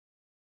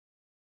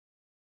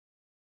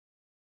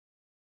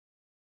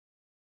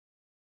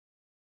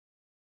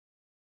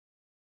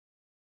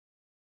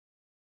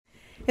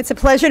It's a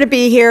pleasure to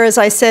be here, as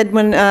I said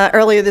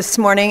earlier this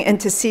morning, and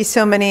to see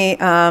so many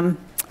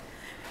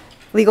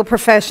legal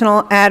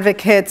professional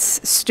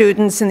advocates,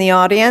 students in the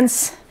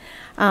audience.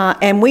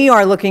 And we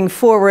are looking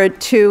forward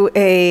to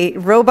a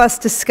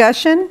robust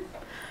discussion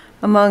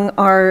among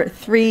our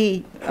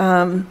three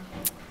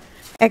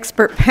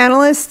expert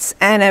panelists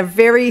and a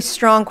very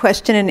strong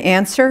question and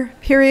answer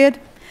period.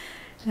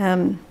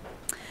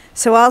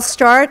 So I'll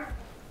start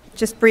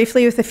just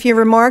briefly with a few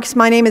remarks.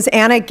 My name is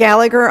Anna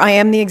Gallagher. I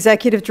am the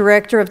Executive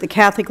Director of the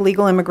Catholic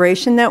Legal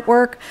Immigration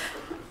Network,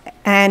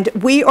 and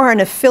we are an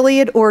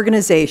affiliate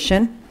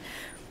organization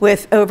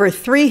with over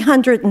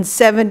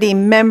 370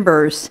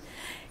 members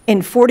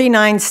in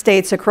 49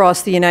 states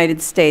across the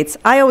United States.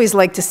 I always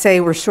like to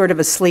say we're sort of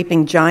a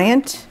sleeping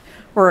giant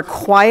or a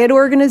quiet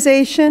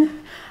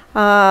organization.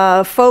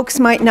 Folks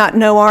might not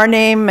know our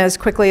name as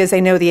quickly as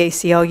they know the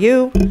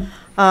ACLU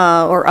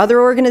or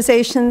other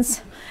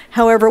organizations.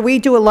 However, we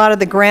do a lot of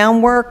the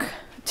groundwork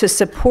to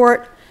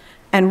support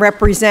and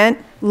represent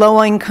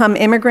low-income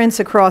immigrants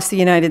across the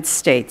United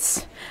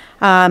States.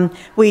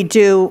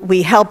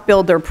 We help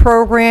build their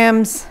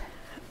programs,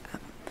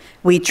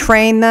 we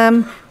train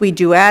them, we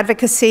do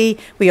advocacy.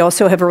 We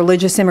also have a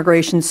Religious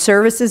Immigration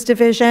Services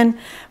Division,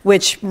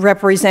 which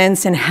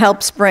represents and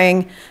helps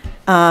bring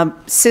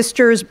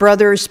sisters,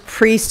 brothers,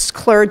 priests,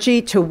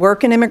 clergy to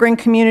work in immigrant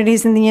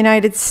communities in the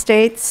United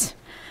States.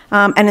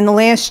 And in the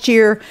last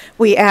year,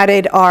 we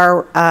added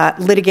our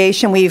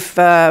litigation. We've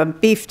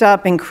beefed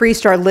up,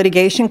 increased our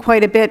litigation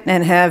quite a bit,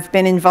 and have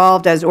been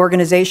involved as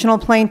organizational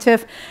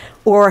plaintiff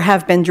or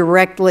have been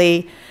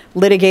directly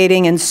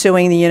litigating and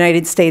suing the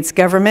United States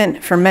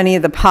government for many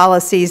of the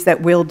policies that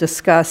we'll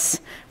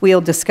discuss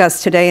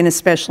today, and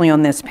especially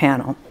on this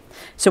panel.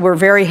 So we're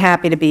very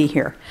happy to be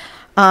here.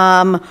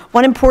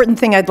 One important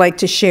thing I'd like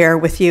to share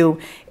with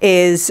you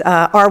is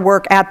our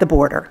work at the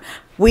border.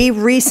 We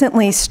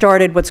recently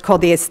started what's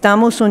called the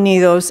Estados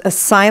Unidos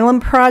Asylum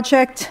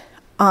Project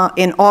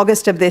in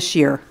August of this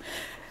year.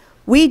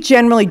 We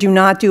generally do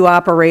not do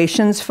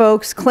operations,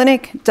 folks.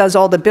 Clinic does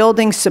all the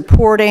building,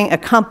 supporting,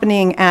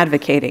 accompanying,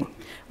 advocating.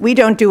 We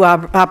don't do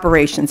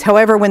operations.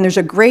 However, when there's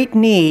a great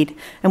need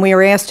and we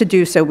are asked to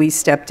do so, we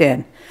stepped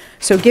in.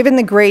 So given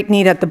the great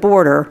need at the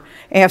border,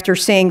 after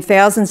seeing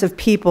thousands of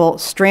people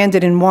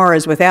stranded in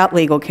Juarez without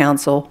legal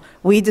counsel,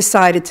 we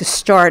decided to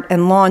start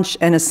and launch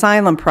an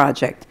asylum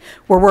project.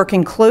 We're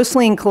working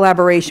closely in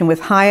collaboration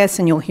with HIAS,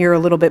 and you'll hear a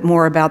little bit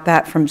more about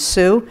that from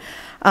Sue.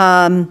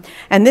 And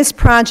this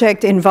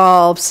project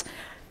involves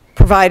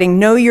providing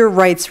Know Your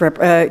Rights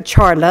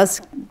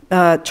charlas,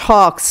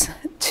 talks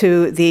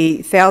to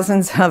the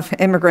thousands of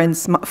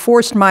immigrants,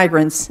 forced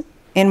migrants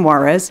in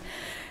Juarez,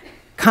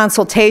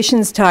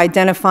 consultations to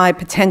identify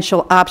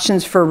potential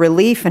options for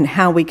relief and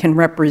how we can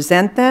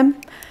represent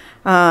them.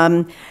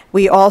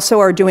 We also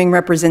are doing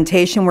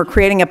representation. We're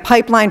creating a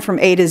pipeline from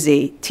A to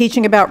Z,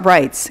 teaching about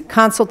rights,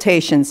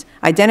 consultations,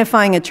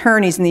 identifying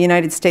attorneys in the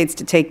United States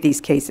to take these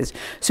cases.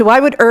 So I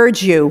would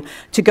urge you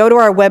to go to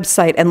our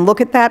website and look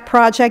at that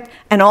project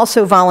and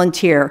also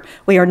volunteer.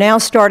 We are now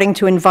starting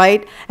to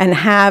invite and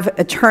have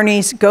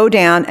attorneys go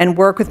down and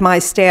work with my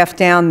staff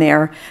down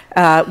there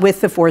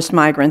with the forced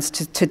migrants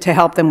to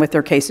help them with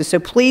their cases. So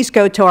please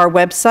go to our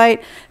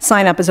website,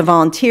 sign up as a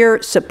volunteer,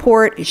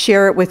 support,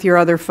 share it with your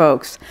other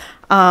folks.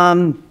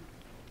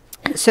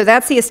 So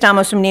that's the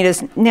Estados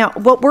Unidos. Now,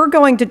 what we're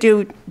going to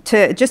do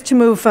just to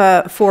move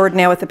forward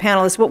now with the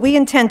panelists, what we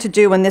intend to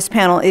do in this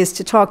panel is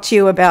to talk to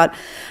you about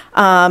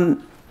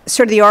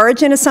sort of the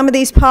origin of some of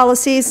these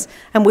policies,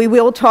 and we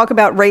will talk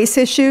about race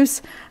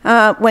issues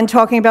when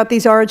talking about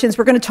these origins.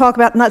 We're going to talk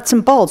about nuts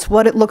and bolts,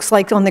 what it looks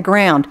like on the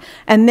ground,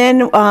 and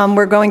then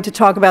we're going to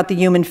talk about the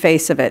human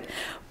face of it.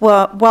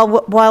 Well,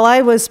 while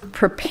I was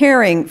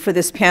preparing for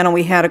this panel,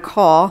 we had a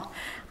call.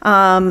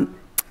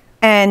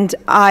 And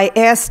I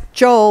asked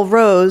Joel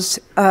Rose,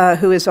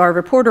 who is our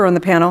reporter on the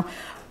panel,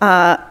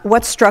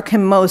 what struck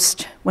him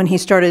most when he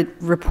started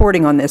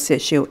reporting on this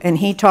issue, and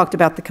he talked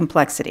about the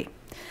complexity.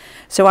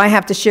 So I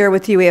have to share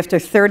with you, after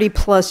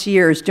 30-plus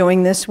years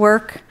doing this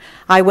work,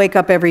 I wake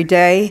up every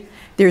day,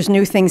 there's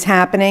new things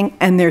happening,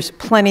 and there's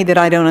plenty that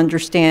I don't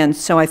understand,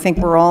 so I think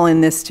we're all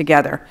in this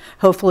together.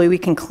 Hopefully we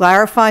can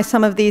clarify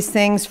some of these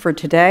things for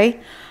today.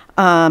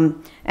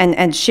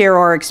 And share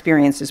our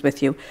experiences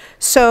with you.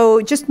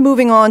 So just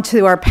moving on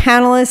to our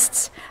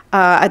panelists,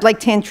 I'd like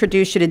to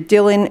introduce you to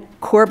Dylan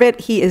Corbett.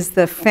 He is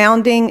the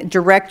founding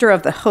director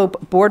of the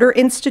Hope Border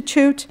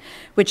Institute,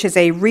 which is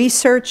a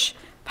research,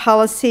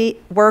 policy,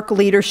 work,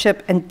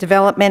 leadership, and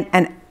development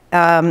and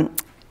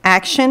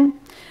action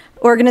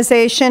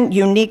organization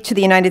unique to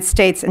the United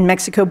States and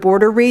Mexico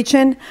border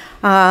region.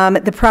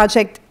 The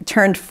project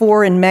turned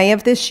 4 in May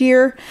of this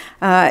year.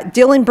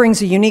 Dylan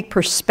brings a unique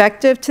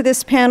perspective to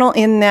this panel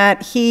in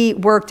that he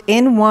worked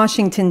in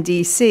Washington,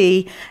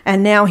 D.C.,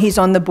 and now he's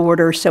on the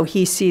border, so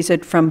he sees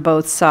it from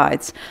both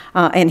sides.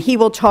 And he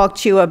will talk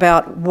to you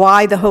about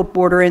why the Hope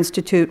Border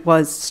Institute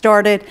was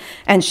started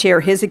and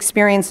share his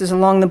experiences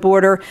along the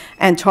border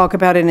and talk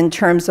about it in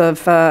terms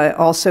of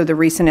also the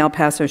recent El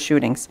Paso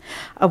shootings.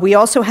 We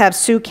also have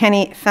Sue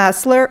Kenny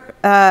Fassler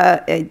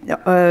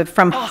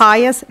from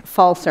HIAS,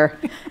 Falser.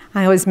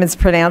 I always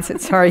mispronounce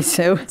it. Sorry,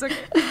 Sue. It's okay.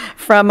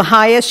 From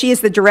HIAS, she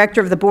is the director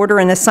of the Border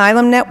and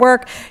Asylum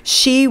Network.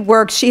 She and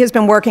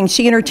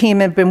her team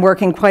have been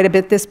working quite a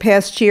bit this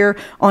past year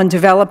on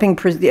developing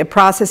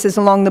processes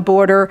along the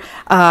border,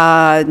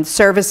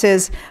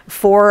 services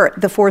for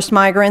the forced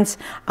migrants.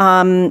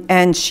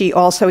 And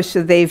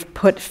so they've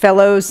put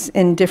fellows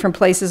in different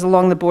places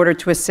along the border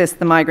to assist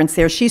the migrants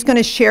there. She's going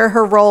to share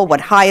her role, what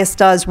HIAS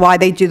does, why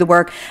they do the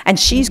work, and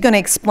she's going to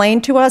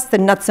explain to us the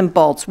nuts and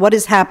bolts, what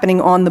is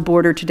happening on the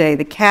border today,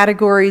 the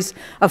categories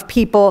of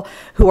people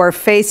who are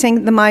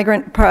facing the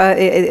migrant,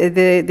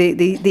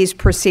 these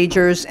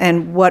procedures,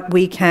 and what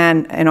we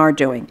can and are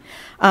doing.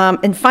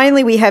 And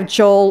finally, we have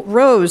Joel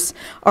Rose,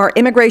 our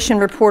immigration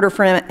reporter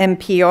from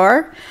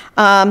NPR.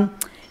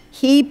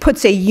 He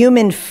puts a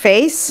human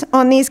face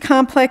on these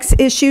complex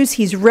issues.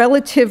 He's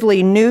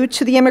relatively new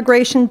to the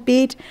immigration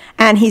beat,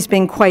 and he's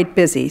been quite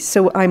busy.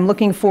 So I'm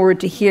looking forward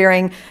to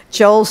hearing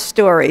Joel's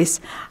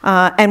stories.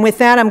 And with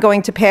that, I'm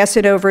going to pass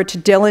it over to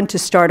Dylan to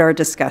start our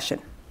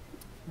discussion.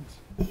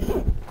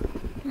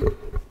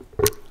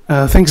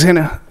 Thanks,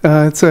 Hannah.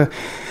 It's a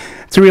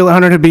real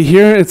honor to be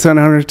here. It's an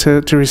honor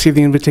to receive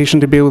the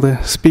invitation to be able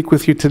to speak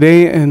with you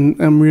today, and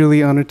I'm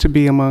really honored to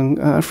be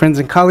among friends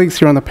and colleagues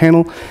here on the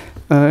panel.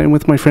 And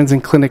with my friends in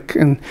clinic,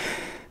 and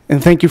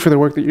thank you for the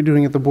work that you're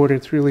doing at the border.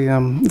 It's really,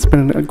 it's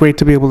been great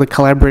to be able to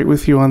collaborate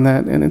with you on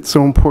that, and it's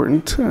so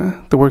important,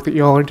 the work that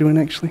you all are doing,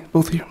 actually,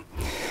 both of you.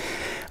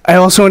 I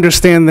also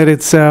understand that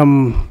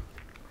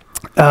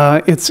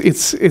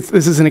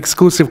this is an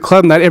exclusive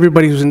club. Not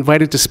everybody who's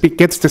invited to speak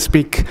gets to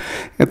speak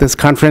at this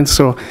conference,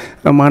 so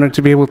I'm honored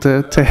to be able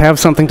to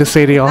have something to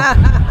say to y'all.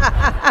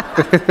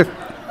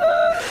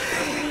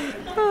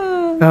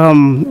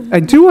 I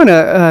do want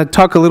to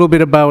talk a little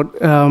bit about,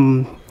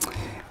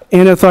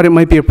 Anna thought it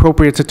might be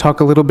appropriate to talk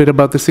a little bit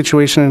about the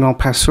situation in El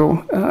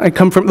Paso. I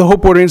come from the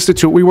Hope Border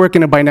Institute. We work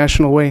in a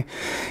binational way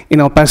in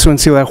El Paso and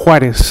Ciudad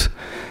Juarez.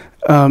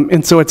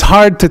 And so it's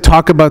hard to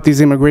talk about these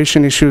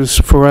immigration issues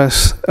for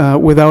us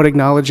without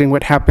acknowledging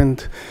what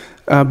happened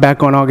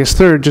back on August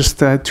 3rd,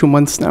 just 2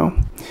 months now.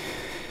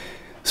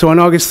 So on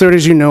August 3rd,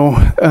 as you know,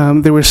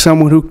 there was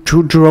someone who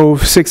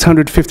drove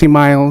 650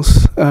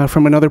 miles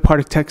from another part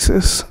of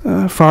Texas,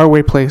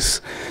 faraway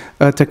place,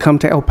 to come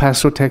to El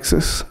Paso,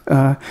 Texas.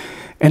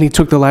 And he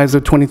took the lives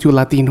of 22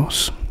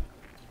 Latinos.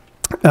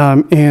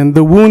 And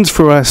the wounds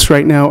for us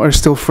right now are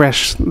still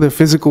fresh, the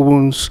physical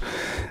wounds,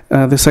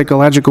 the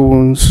psychological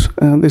wounds,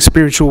 the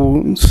spiritual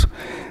wounds.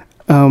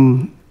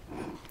 And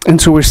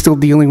so we're still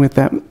dealing with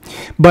that.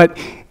 But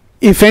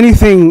if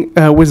anything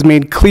was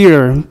made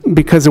clear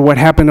because of what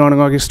happened on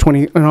August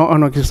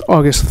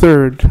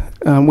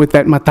 3rd with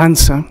that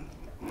matanza,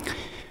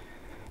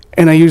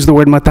 and I use the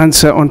word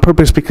matanza on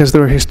purpose because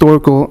there are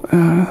historical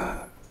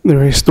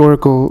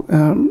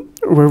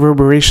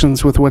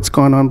reverberations with what's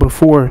gone on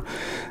before,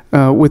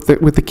 with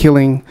the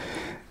killing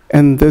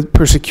and the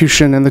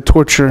persecution and the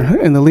torture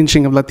and the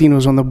lynching of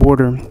Latinos on the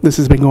border. This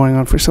has been going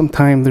on for some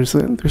time. There's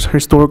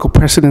historical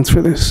precedence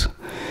for this.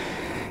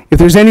 If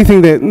there's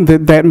anything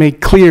that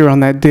made clear on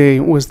that day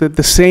was that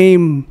the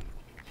same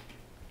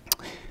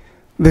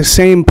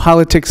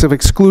politics of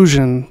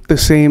exclusion, the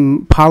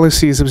same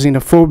policies of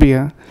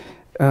xenophobia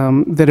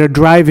that are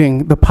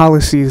driving the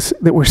policies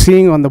that we're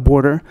seeing on the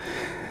border,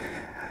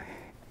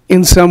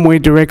 in some way,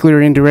 directly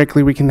or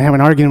indirectly, we can have an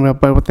argument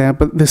about that,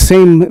 but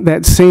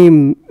that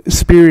same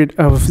spirit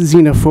of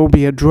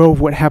xenophobia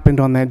drove what happened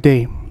on that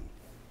day.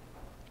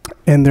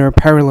 And there are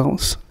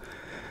parallels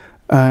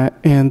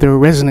and there are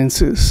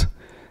resonances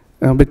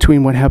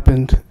between what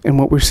happened and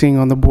what we're seeing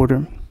on the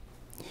border.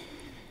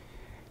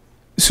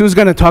 Sue's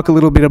going to talk a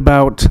little bit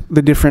about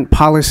the different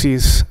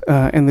policies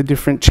and the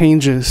different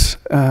changes,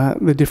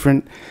 the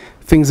different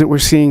things that we're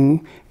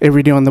seeing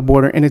every day on the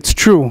border. And it's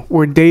true,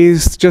 we're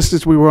dazed, just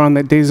as we were on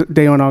that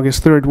day on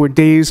August 3rd. We're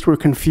dazed, we're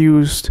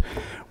confused,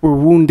 we're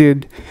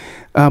wounded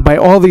by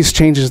all these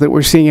changes that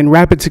we're seeing in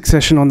rapid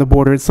succession on the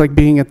border. It's like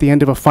being at the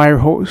end of a fire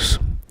hose.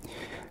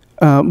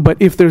 But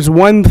if there's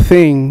one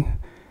thing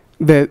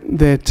that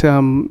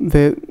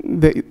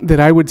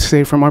I would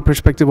say from our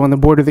perspective on the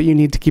border that you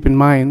need to keep in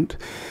mind,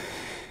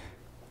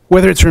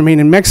 whether it's remain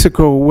in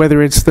Mexico,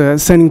 whether it's the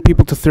sending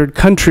people to third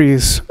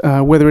countries,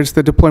 whether it's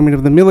the deployment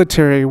of the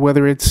military,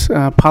 whether it's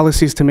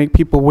policies to make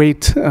people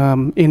wait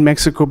in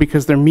Mexico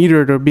because they're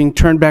metered or being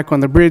turned back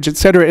on the bridge, et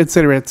cetera, et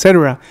cetera, et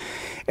cetera.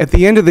 At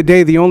the end of the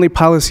day, the only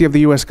policy of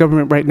the U.S.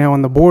 government right now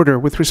on the border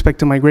with respect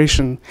to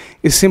migration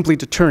is simply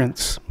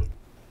deterrence.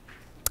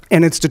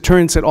 And it's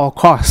deterrence at all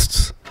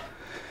costs.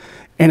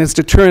 And it's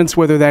deterrence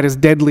whether that is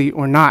deadly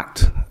or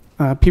not.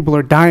 People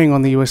are dying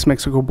on the U.S.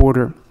 Mexico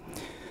border.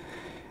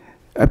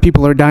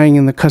 People are dying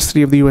in the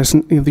custody of the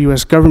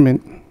U.S.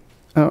 government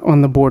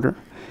on the border.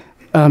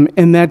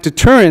 And that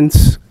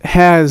deterrence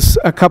has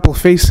a couple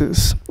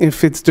faces.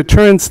 If it's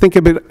deterrence, think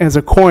of it as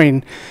a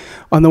coin.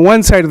 On the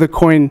one side of the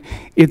coin,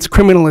 it's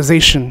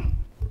criminalization.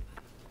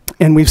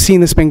 And we've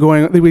seen this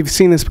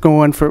go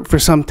on for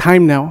some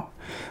time now.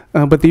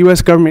 But the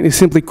U.S. government is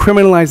simply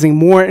criminalizing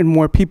more and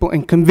more people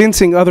and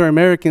convincing other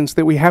Americans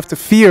that we have to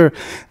fear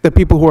the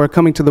people who are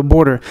coming to the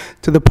border,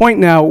 to the point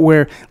now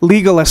where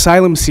legal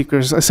asylum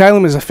seekers,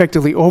 asylum is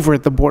effectively over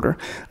at the border.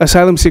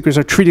 Asylum seekers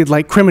are treated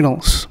like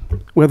criminals,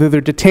 whether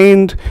they're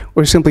detained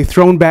or simply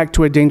thrown back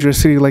to a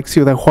dangerous city like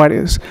Ciudad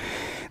Juarez.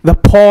 The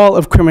pall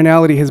of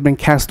criminality has been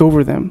cast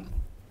over them.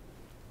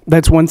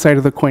 That's one side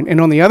of the coin. And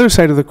on the other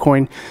side of the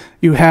coin,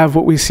 you have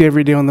what we see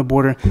every day on the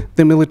border,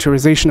 the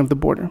militarization of the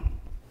border.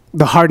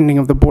 The hardening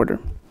of the border,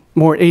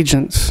 more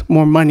agents,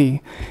 more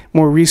money,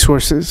 more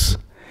resources,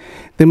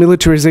 the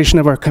militarization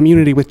of our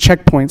community with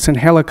checkpoints and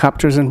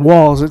helicopters and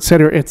walls, et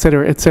cetera, et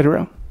cetera, et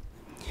cetera.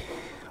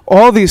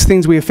 All these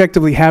things we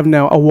effectively have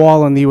now a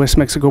wall on the U.S.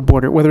 Mexico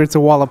border, whether it's a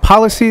wall of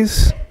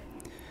policies,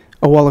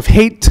 a wall of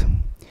hate,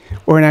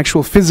 or an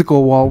actual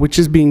physical wall, which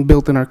is being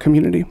built in our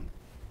community.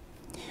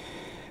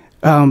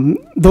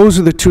 Those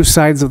are the two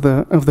sides of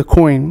the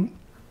coin.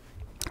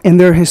 And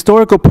there are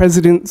historical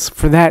precedents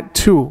for that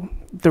too.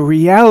 The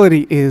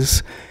reality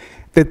is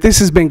that this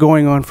has been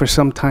going on for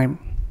some time.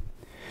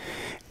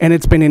 And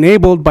it's been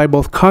enabled by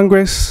both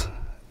Congress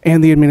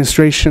and the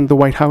administration, the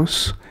White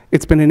House.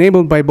 It's been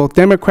enabled by both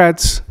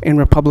Democrats and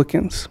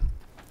Republicans.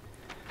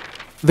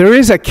 There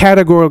is a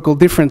categorical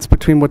difference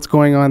between what's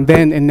going on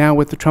then and now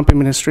with the Trump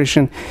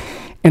administration.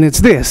 And it's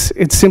this.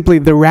 It's simply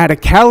the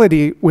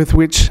radicality with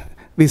which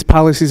these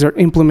policies are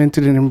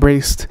implemented and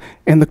embraced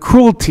and the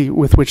cruelty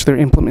with which they're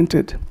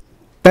implemented.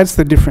 That's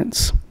the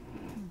difference.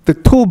 The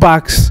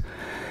toolbox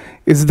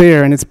is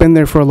there, and it's been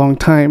there for a long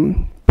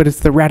time, but it's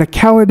the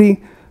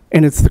radicality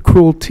and it's the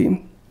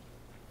cruelty.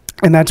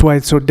 And that's why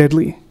it's so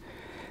deadly.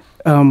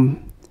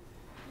 And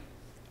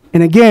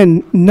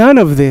again, none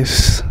of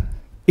this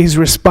is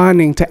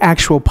responding to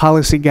actual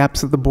policy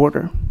gaps at the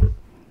border.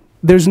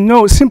 There's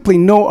simply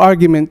no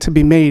argument to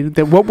be made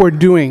that what we're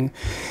doing,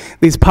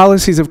 these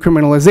policies of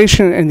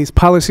criminalization and these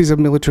policies of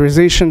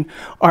militarization,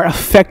 are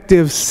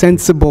effective,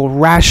 sensible,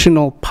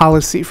 rational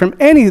policy from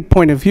any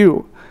point of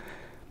view.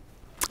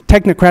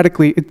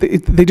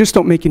 Technocratically, they just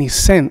don't make any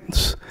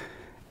sense.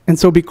 And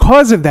so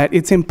because of that,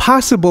 it's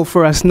impossible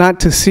for us not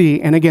to see,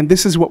 and again,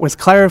 this is what was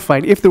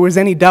clarified, if there was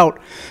any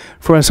doubt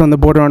for us on the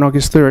border on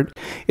August 3rd,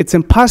 it's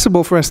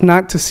impossible for us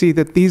not to see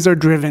that these are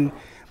driven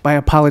by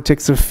a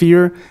politics of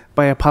fear,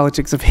 by a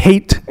politics of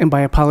hate, and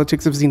by a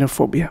politics of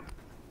xenophobia.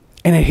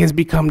 And it has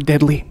become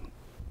deadly.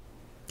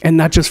 And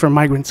not just for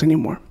migrants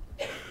anymore,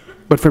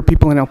 but for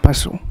people in El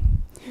Paso.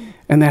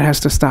 And that has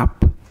to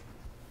stop.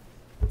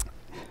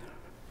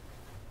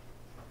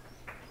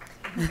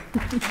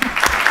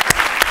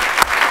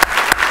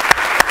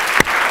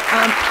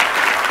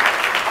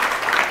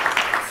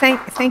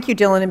 Thank you,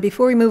 Dylan. And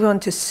before we move on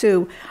to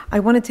Sue, I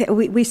wanted to,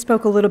 we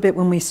spoke a little bit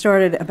when we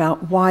started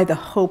about why the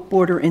Hope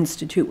Border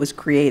Institute was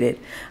created.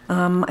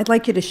 I'd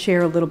like you to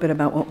share a little bit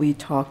about what we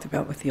talked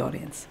about with the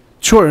audience.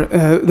 Sure.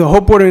 The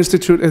Hope Border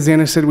Institute, as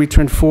Anna said, we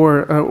turned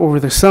 4 over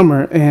the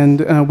summer,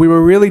 and we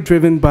were really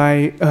driven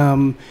by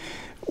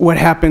what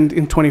happened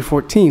in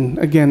 2014.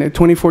 Again, in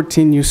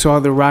 2014, you saw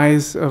the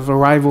rise of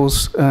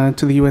arrivals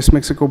to the U.S.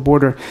 Mexico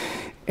border.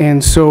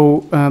 And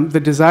so the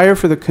desire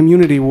for the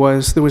community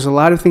was, there was a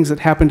lot of things that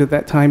happened at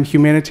that time,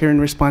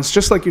 humanitarian response,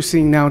 just like you're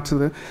seeing now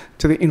to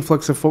the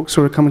influx of folks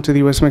who are coming to the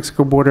U.S.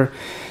 Mexico border.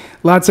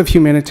 Lots of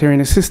humanitarian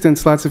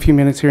assistance, lots of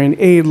humanitarian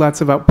aid,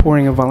 lots of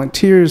outpouring of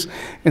volunteers,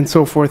 and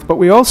so forth. But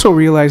we also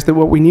realized that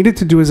what we needed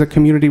to do as a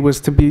community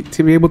was to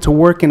be able to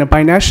work in a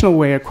binational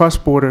way across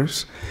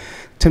borders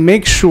to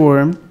make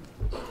sure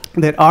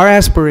that our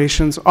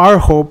aspirations, our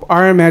hope,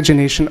 our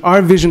imagination,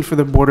 our vision for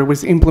the border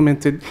was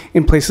implemented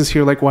in places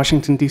here like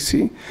Washington,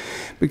 D.C.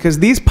 Because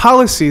these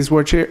policies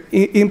which are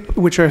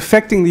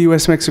affecting the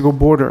U.S.-Mexico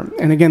border,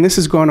 and again, this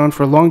has gone on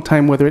for a long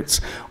time, whether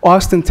it's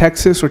Austin,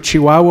 Texas, or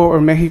Chihuahua,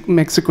 or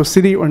Mexico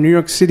City, or New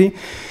York City,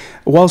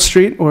 Wall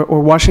Street,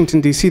 or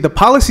Washington, D.C., the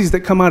policies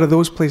that come out of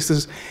those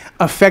places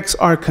affects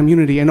our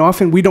community, and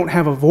often we don't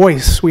have a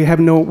voice. We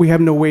have no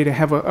way to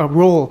have a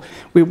role.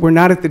 We're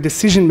not at the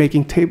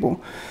decision-making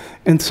table.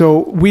 And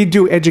so we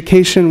do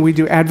education, we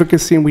do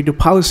advocacy, and we do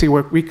policy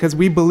work because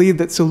we believe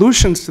that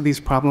solutions to these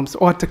problems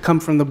ought to come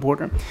from the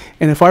border.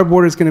 And if our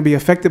border is going to be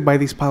affected by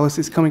these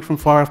policies coming from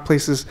far-off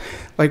places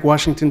like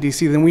Washington,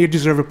 D.C., then we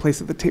deserve a place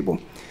at the table.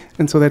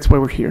 And so that's why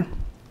we're here.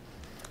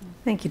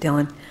 Thank you,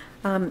 Dylan.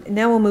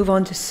 Now we'll move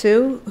on to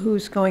Sue,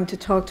 who's going to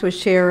talk to us,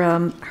 share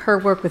her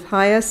work with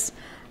HIAS,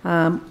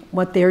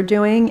 what they're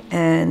doing,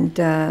 and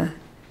the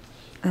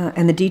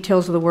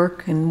details of the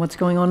work and what's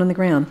going on the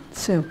ground.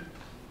 Sue.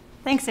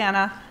 Thanks,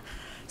 Anna.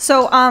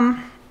 So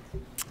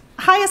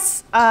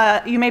HIAS,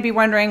 you may be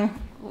wondering,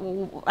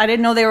 I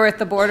didn't know they were at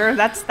the border.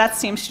 That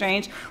seems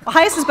strange. Well,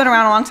 HIAS has been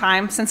around a long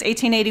time, since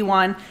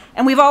 1881,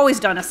 and we've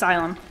always done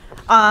asylum.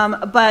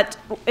 But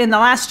in the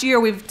last year,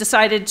 we've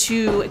decided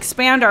to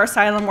expand our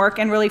asylum work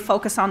and really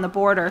focus on the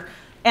border.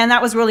 And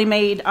that was really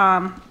made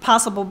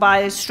possible by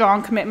a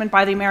strong commitment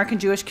by the American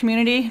Jewish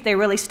community. They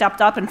really stepped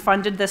up and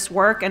funded this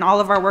work, and all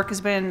of our work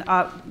has been,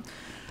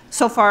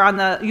 so far on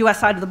the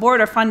U.S. side of the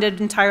border, funded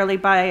entirely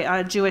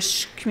by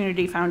Jewish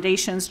community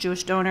foundations,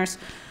 Jewish donors.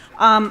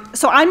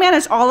 So I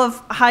manage all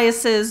of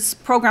HIAS's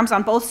programs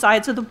on both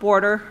sides of the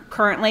border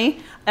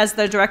currently as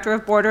the Director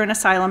of Border and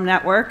Asylum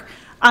Network.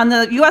 On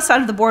the U.S.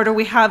 side of the border,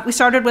 we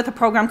started with a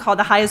program called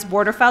the HIAS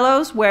Border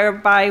Fellows,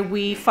 whereby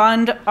we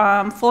fund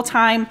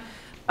full-time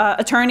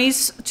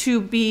attorneys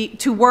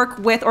to work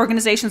with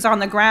organizations on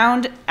the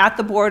ground at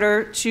the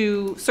border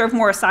to serve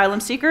more asylum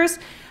seekers.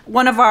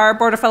 One of our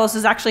border fellows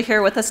is actually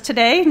here with us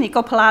today,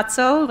 Nico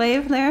Palazzo,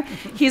 wave there.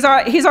 He's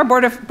our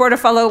border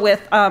fellow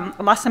with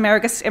Las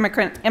Americas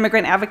Immigrant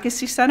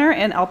Advocacy Center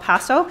in El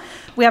Paso.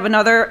 We have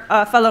another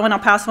fellow in El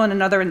Paso and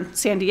another in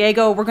San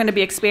Diego. We're going to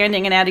be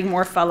expanding and adding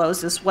more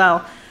fellows as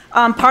well.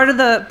 Part of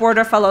the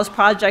Border Fellows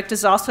project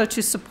is also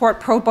to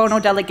support pro bono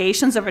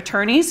delegations of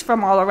attorneys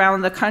from all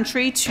around the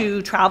country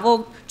to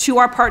travel to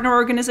our partner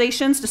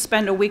organizations to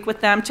spend a week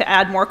with them to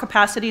add more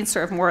capacity and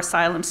serve more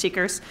asylum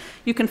seekers.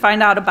 You can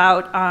find out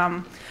about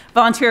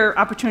volunteer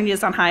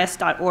opportunities on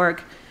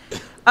hias.org.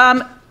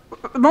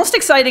 Most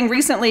exciting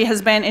recently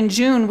has been in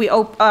June,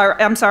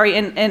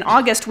 in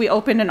August, we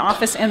opened an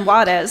office in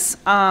Juarez,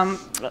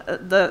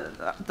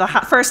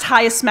 the first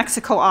U.S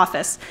Mexico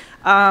office.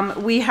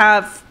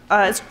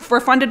 We're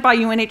funded by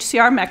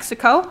UNHCR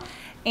Mexico,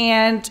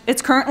 and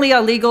it's currently a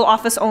legal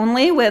office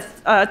only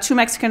with 2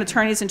 Mexican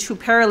attorneys and 2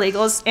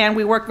 paralegals, and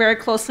we work very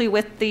closely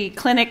with the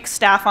clinic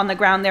staff on the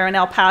ground there in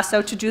El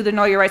Paso to do the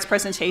Know Your Rights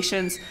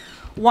presentations,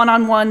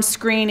 one-on-one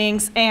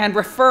screenings, and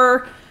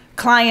refer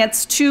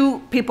clients to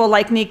people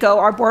like Nico,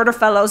 our border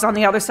fellows on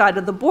the other side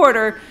of the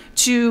border,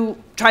 to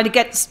try to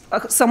get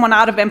someone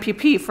out of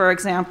MPP, for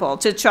example,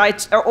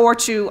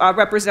 to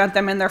represent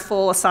them in their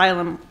full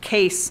asylum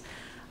case.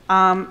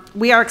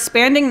 We are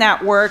expanding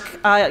that work.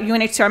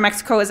 UNHCR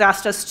Mexico has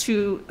asked us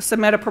to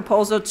submit a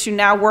proposal to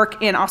now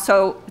work in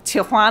also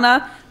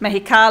Tijuana,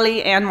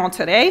 Mexicali, and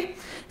Monterrey.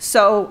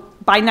 So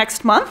by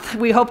next month,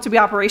 we hope to be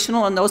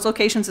operational in those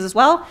locations as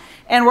well.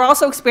 And we're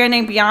also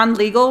expanding beyond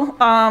legal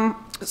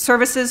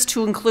services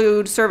to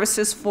include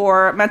services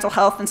for mental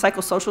health and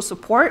psychosocial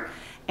support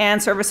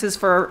and services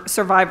for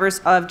survivors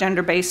of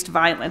gender-based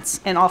violence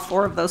in all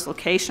 4 of those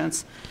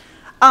locations.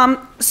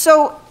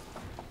 So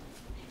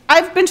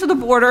I've been to the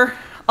border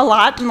a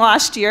lot in the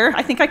last year.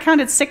 I think I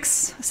counted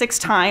six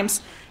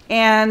times.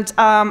 And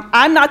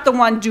I'm not the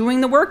one doing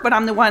the work, but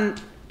I'm the one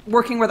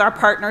working with our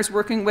partners,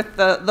 working with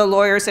the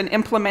lawyers and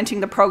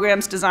implementing the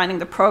programs, designing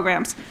the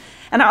programs.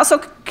 And I also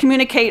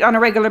communicate on a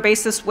regular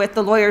basis with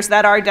the lawyers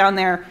that are down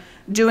there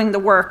doing the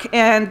work.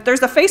 And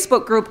there's a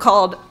Facebook group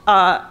called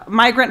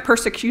Migrant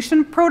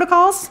Persecution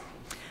Protocols,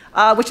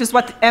 which is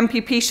what the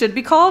MPP should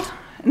be called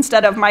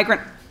instead of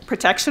Migrant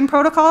Protection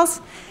Protocols.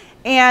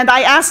 And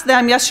I asked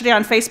them yesterday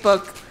on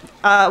Facebook,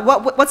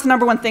 what's the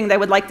 #1 thing they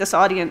would like this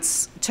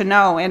audience to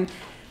know? And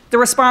the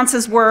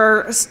responses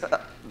were,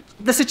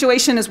 the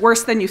situation is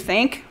worse than you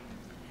think.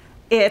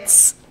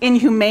 It's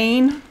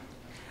inhumane.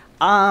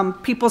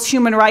 People's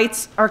human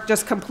rights are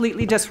just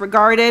completely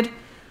disregarded.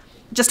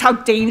 Just how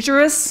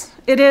dangerous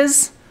it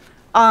is.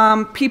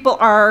 People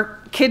are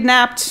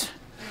kidnapped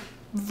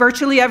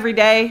virtually every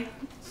day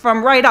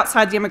from right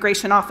outside the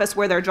immigration office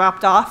where they're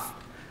dropped off.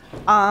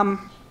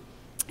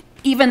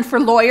 Even for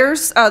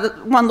lawyers,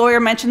 one lawyer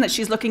mentioned that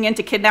she's looking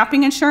into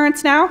kidnapping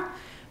insurance now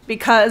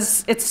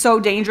because it's so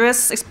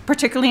dangerous,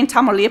 particularly in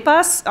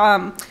Tamaulipas,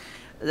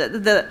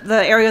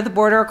 the area of the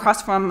border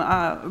across from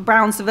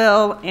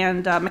Brownsville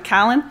and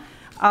McAllen.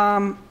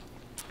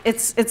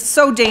 It's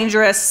so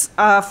dangerous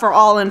for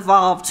all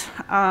involved.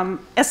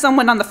 As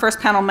someone on the first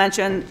panel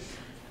mentioned,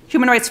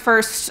 Human Rights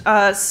First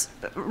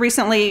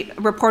recently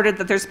reported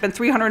that there's been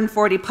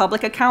 340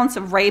 public accounts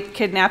of rape,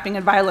 kidnapping,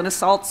 and violent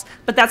assaults,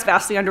 but that's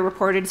vastly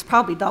underreported. It's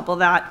probably double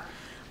that.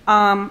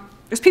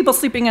 There's people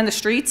sleeping in the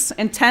streets,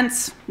 in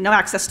tents, no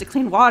access to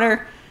clean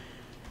water.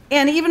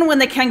 And even when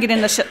they can get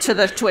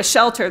to a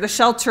shelter, the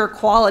shelter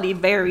quality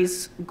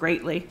varies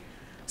greatly.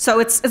 So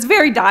it's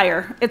very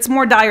dire. It's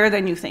more dire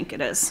than you think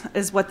it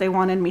is what they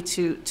wanted me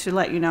to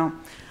let you know.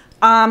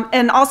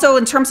 And also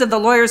in terms of the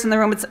lawyers in the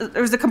room,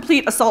 there's a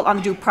complete assault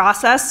on due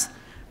process.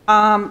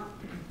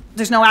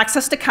 There's no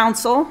access to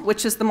counsel,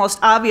 which is the most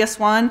obvious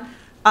one.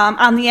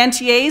 On the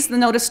NTAs, the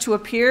notice to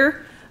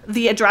appear,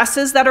 the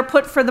addresses that are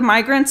put for the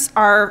migrants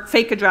are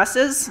fake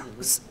addresses.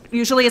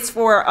 Usually it's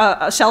for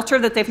a shelter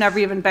that they've never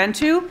even been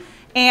to.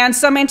 And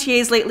some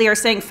NTAs lately are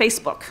saying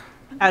Facebook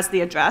as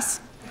the address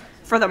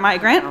for the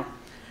migrant.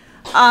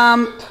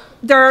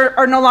 There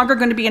are no longer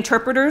going to be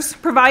interpreters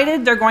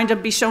provided. They're going to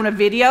be shown a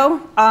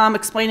video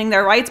explaining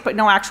their rights, but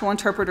no actual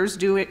interpreters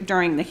do it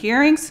during the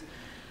hearings.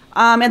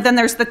 And then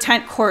there's the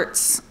tent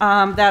courts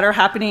that are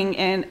happening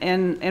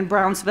in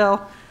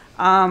Brownsville,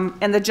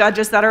 and the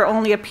judges that are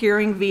only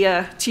appearing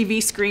via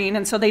TV screen,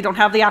 and so they don't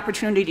have the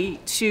opportunity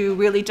to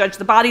really judge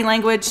the body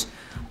language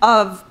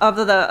of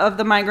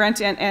the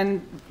migrant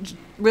and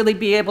really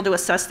be able to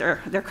assess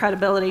their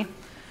credibility.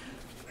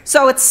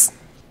 So it's,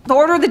 the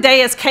order of the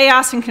day is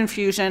chaos and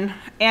confusion,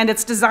 and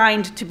it's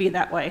designed to be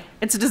that way.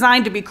 It's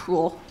designed to be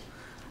cruel.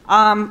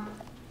 And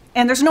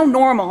there's no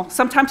normal.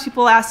 Sometimes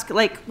people ask,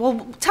 like,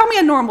 well, tell me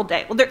a normal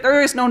day. Well,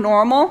 there is no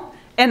normal,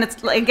 and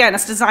it's, again,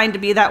 it's designed to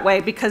be that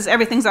way because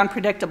everything's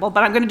unpredictable.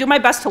 But I'm going to do my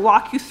best to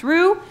walk you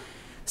through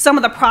some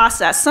of the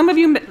process. Some of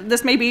you,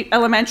 this may be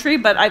elementary,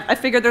 but I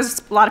figure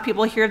there's a lot of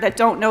people here that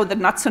don't know the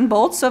nuts and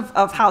bolts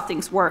of how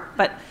things work.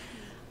 But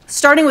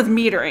starting with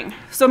metering.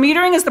 So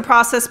metering is the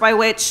process by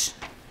which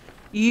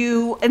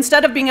you,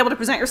 instead of being able to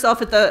present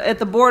yourself at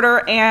the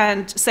border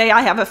and say,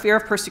 I have a fear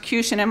of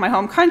persecution in my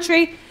home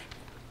country,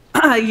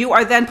 you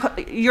are then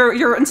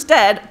you're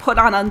instead put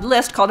on a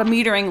list called a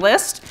metering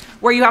list,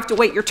 where you have to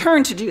wait your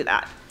turn to do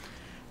that.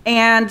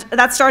 And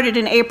that started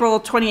in April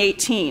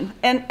 2018.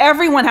 And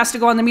everyone has to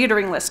go on the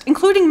metering list,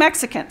 including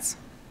Mexicans.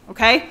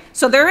 Okay?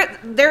 So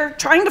they're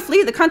trying to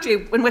flee the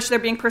country in which they're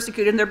being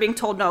persecuted, and they're being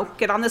told, no,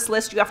 get on this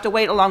list, you have to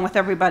wait along with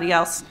everybody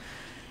else.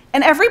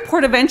 And every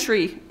port of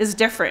entry is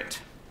different.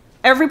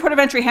 Every port of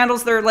entry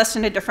handles their list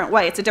in a different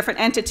way. It's a different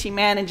entity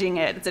managing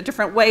it. It's a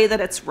different way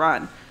that it's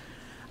run.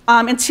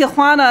 In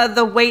Tijuana,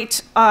 the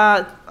wait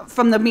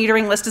from the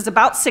metering list is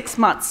about 6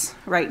 months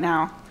right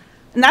now.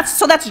 And that's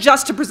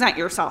just to present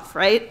yourself,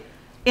 right?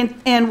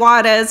 In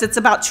Juarez, it's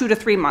about 2 to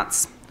 3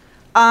 months.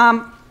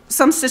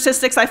 Some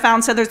statistics I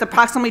found said there's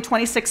approximately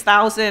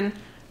 26,000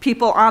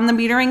 people on the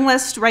metering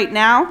list right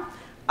now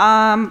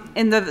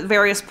in the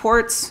various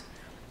ports.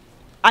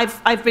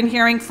 I've been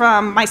hearing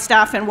from my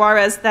staff in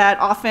Juarez that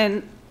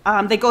often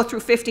they go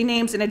through 50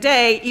 names in a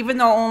day, even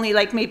though only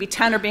like maybe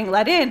 10 are being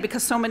let in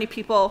because so many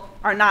people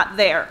are not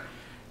there.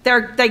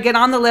 They get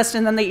on the list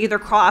and then they either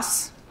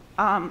cross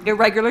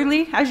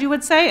irregularly, as you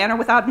would say, and are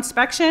without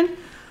inspection,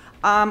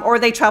 or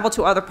they travel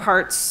to other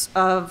parts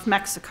of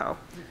Mexico.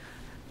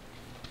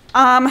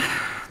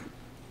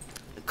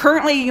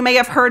 Currently, you may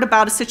have heard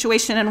about a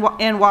situation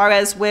in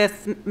Juarez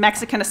with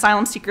Mexican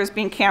asylum seekers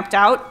being camped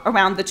out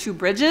around the 2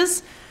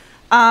 bridges.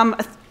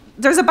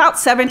 There's about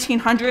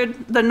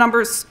 1,700. The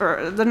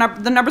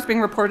numbers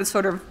being reported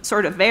sort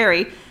of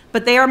vary,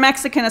 but they are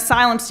Mexican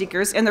asylum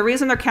seekers, and the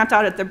reason they're camped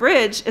out at the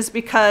bridge is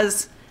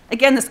because,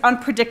 again, this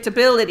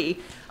unpredictability.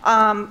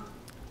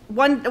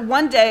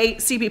 One day,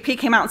 CBP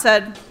came out and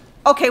said,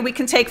 okay, we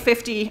can take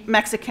 50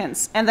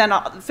 Mexicans, and then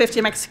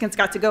 50 Mexicans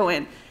got to go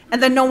in,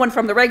 and then no one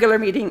from the regular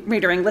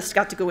metering list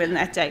got to go in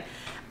that day.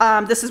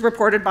 This is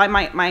reported by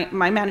my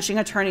managing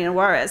attorney in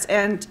Juarez,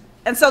 and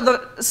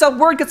so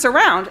word gets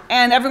around,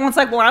 and everyone's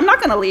like, well, I'm not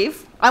going to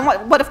leave.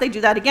 What if they do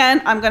that again?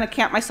 I'm going to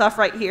camp myself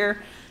right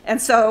here. And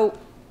so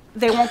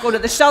they won't go to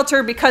the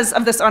shelter because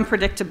of this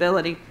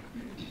unpredictability.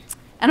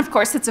 And of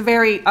course, it's a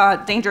very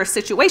dangerous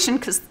situation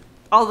because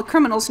all the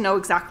criminals know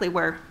exactly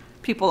where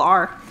people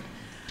are.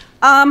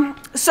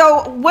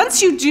 So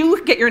once you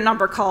do get your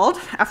number called,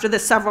 after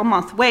this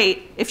several-month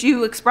wait, if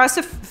you express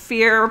a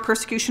fear or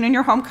persecution in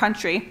your home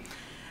country,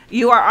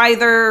 you are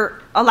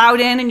either allowed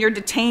in and you're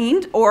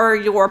detained, or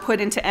you're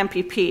put into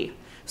MPP.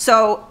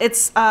 So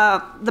it's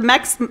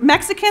the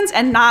Mexicans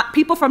and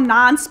people from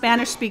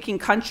non-Spanish-speaking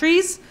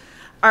countries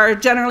are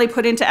generally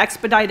put into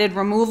expedited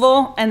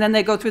removal, and then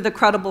they go through the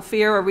credible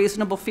fear or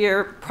reasonable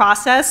fear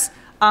process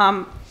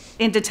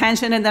in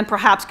detention, and then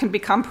perhaps can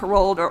become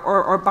paroled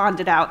or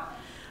bonded out.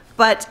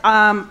 But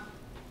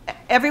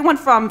everyone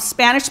from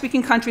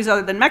Spanish-speaking countries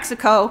other than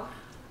Mexico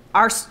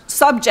are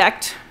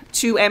subject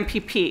to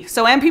MPP.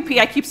 So MPP,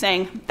 I keep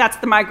saying, that's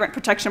the Migrant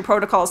Protection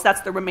Protocols, that's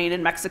the Remain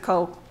in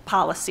Mexico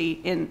policy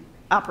in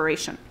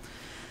operation.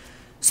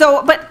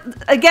 So, but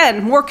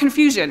again, more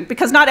confusion,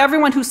 because not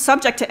everyone who's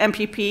subject to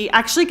MPP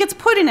actually gets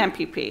put in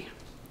MPP.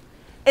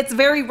 It's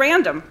very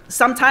random.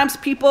 Sometimes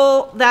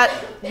people that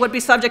would be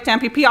subject to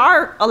MPP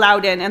are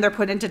allowed in and they're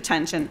put in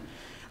detention.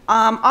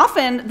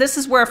 Often, this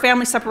is where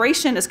family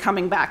separation is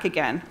coming back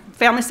again.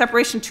 Family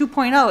separation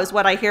 2.0 is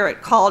what I hear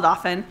it called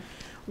often,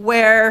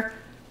 where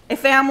a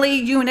family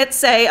unit,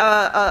 say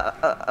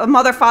a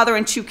mother, father,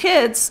 and 2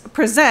 kids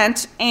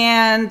present,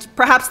 and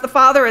perhaps the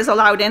father is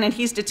allowed in and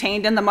he's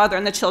detained, and the mother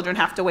and the children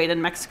have to wait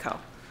in Mexico.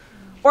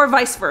 Or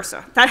vice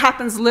versa. That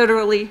happens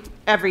literally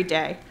every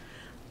day.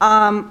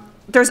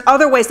 There's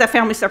other ways that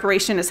family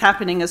separation is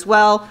happening as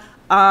well.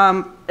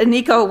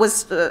 Nico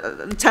was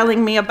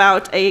telling me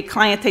about a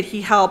client that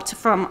he helped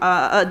from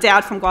a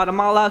dad from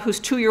Guatemala whose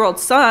 2-year-old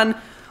son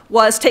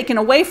was taken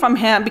away from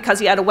him because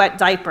he had a wet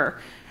diaper.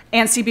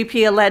 And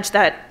CBP alleged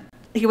that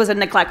he was a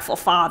neglectful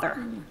father.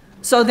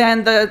 So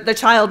then the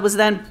child was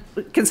then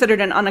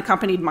considered an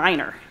unaccompanied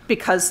minor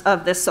because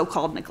of this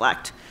so-called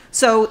neglect.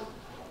 So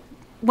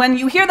when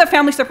you hear that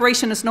family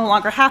separation is no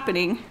longer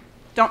happening,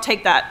 don't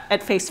take that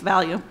at face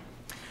value.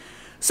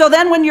 So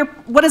then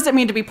what does it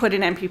mean to be put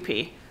in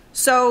MPP?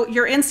 So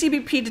you're in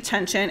CBP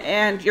detention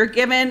and you're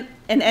given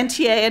an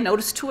NTA, a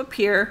notice to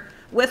appear,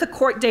 with a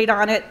court date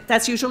on it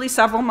that's usually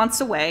several months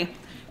away.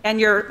 And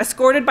you're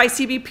escorted by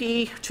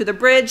CBP to the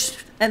bridge,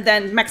 and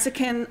then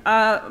Mexican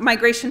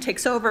migration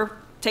takes over,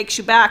 takes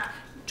you back,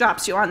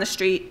 drops you on the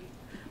street,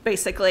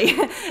 basically,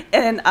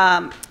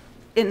 on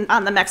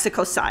the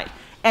Mexico side.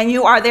 And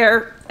you are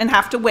there and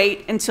have to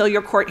wait until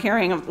your court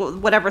hearing of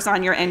whatever's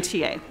on your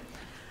NTA.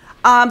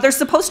 There's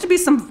supposed to be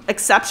some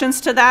exceptions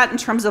to that in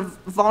terms of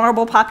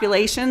vulnerable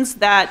populations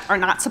that are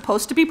not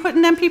supposed to be put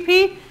in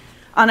MPP,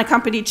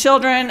 unaccompanied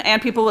children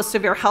and people with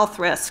severe health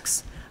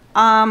risks.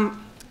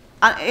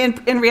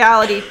 In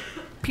reality,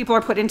 people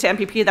are put into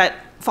MPP that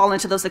fall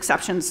into those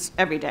exceptions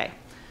every day.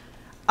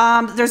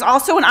 There's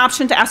also an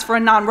option to ask for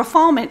a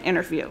non-refoulement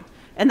interview.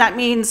 And that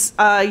means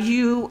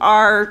you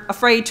are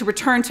afraid to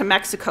return to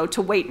Mexico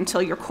to wait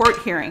until your court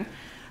hearing.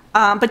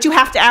 But you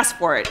have to ask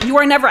for it. You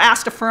are never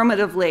asked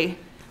affirmatively,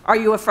 are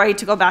you afraid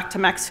to go back to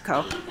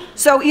Mexico?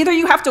 So either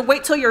you have to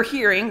wait till your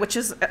hearing, which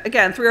is,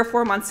 again, 3 or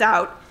 4 months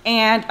out,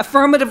 and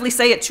affirmatively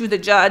say it to the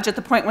judge at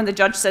the point when the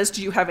judge says,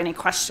 do you have any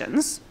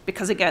questions?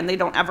 Because, again, they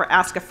don't ever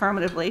ask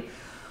affirmatively.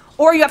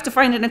 Or you have to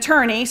find an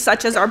attorney,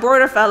 such as our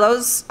border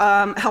fellows,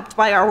 helped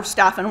by our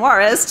staff in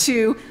Juarez,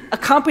 to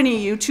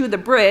accompany you to the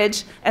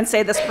bridge and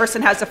say this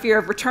person has a fear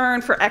of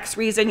return for X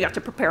reason. You have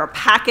to prepare a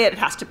packet.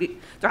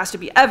 There has to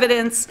be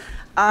evidence.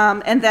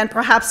 And then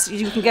perhaps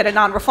you can get a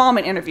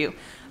non-refoulement interview.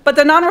 But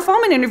the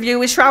non-refoulement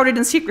interview is shrouded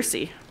in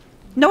secrecy.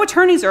 No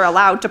attorneys are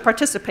allowed to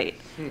participate.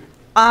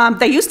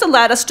 They used to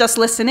let us just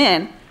listen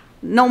in.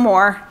 No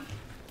more.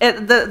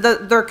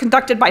 They're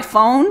conducted by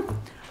phone,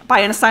 by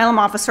an asylum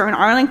officer in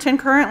Arlington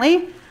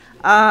currently.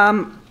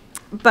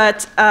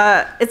 But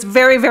it's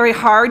very, very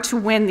hard to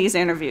win these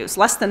interviews.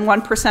 Less than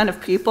 1% of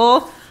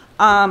people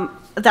that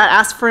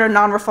ask for a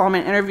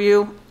non-refoulement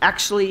interview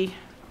actually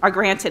are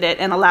granted it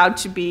and allowed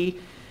to be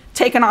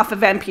taken off of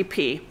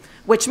MPP,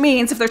 which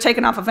means if they're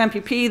taken off of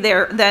MPP,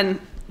 they're then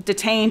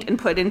detained and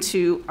put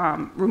into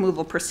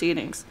removal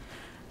proceedings.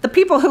 The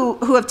people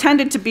who have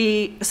tended to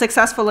be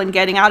successful in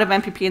getting out of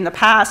MPP in the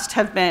past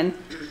have been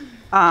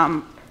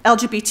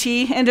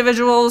LGBT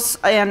individuals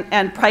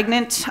and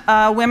pregnant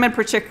women,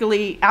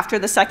 particularly after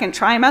the second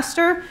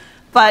trimester.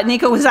 But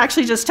Nico was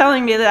actually just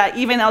telling me that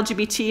even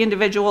LGBT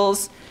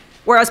individuals,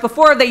 whereas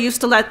before they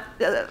used to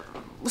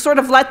sort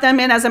of let them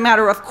in as a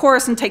matter of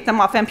course and take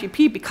them off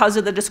MPP because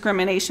of the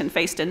discrimination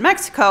faced in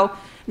Mexico,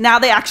 now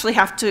they actually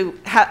have to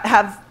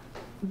have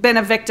been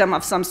a victim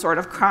of some sort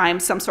of crime,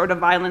 some sort of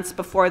violence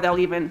before they'll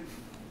even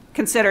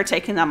consider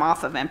taking them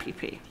off of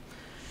MPP.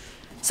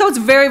 So it's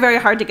very, very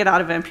hard to get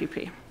out of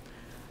MPP.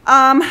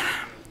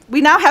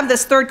 We now have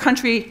this third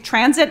country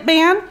transit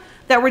ban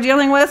that we're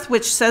dealing with,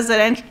 which says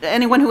that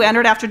anyone who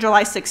entered after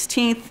July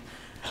 16th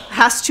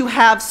has to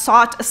have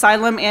sought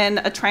asylum in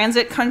a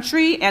transit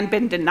country and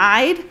been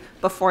denied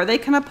before they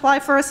can apply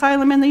for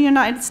asylum in the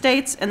United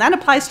States. And that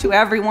applies to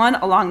everyone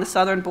along the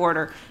southern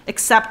border,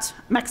 except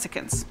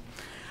Mexicans.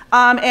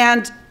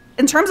 And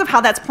in terms of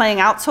how that's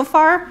playing out so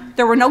far,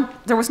 there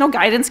was no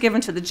guidance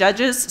given to the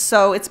judges,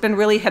 so it's been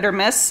really hit or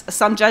miss.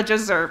 Some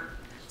judges are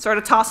sort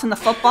of tossing the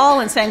football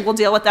and saying, we'll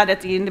deal with that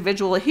at the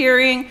individual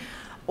hearing.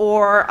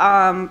 Or,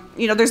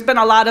 there's been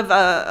a lot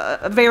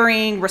of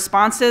varying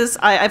responses.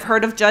 I've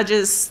heard of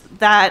judges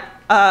that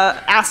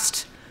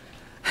asked,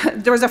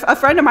 there was a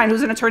friend of mine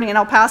who's an attorney in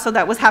El Paso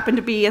that happened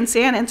to be in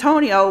San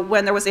Antonio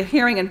when there was a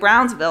hearing in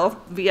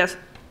Brownsville via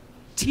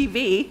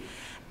TV.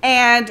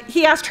 And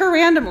he asked her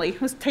randomly, it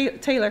was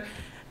Taylor,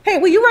 hey,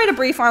 will you write a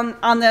brief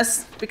on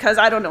this? Because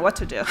I don't know what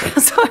to do.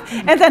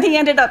 And then he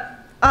ended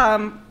up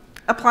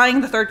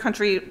applying the third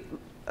country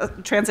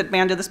transit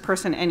ban to this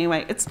person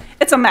anyway.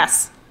 It's a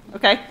mess,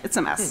 okay? It's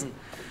a mess.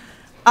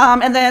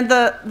 And then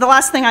the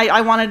last thing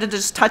I wanted to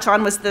just touch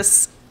on was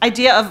this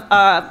idea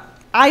of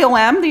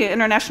IOM, the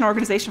International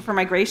Organization for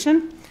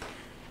Migration,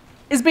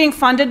 is being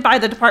funded by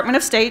the Department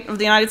of State of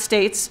the United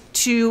States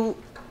to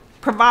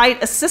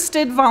provide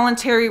assisted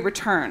voluntary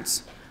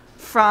returns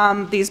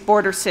from these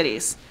border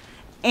cities.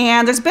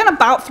 And there's been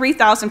about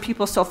 3,000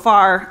 people so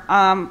far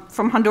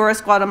from Honduras,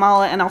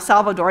 Guatemala, and El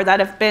Salvador that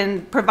have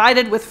been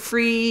provided with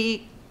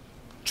free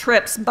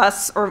trips,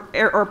 bus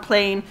or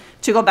plane,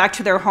 to go back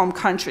to their home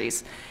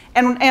countries.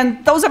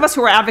 And those of us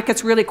who are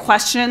advocates really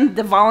question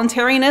the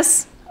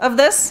voluntariness of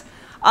this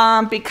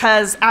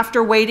because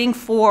after waiting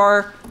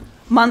for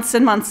months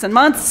and months and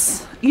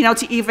months,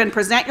 to even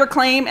present your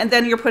claim, and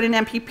then you're put in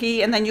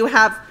MPP, and then you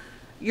have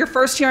your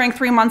first hearing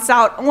 3 months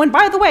out. Oh, and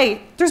by the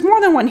way, there's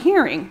more than one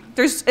hearing.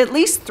 There's at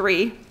least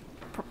 3,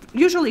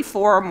 usually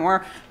 4 or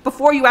more,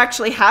 before you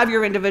actually have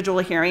your individual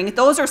hearing.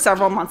 Those are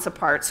several months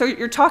apart. So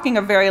you're talking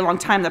a very long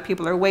time that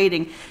people are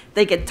waiting.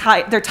 They get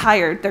they're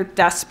tired, they're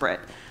desperate.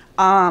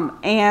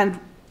 And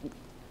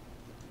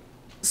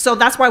so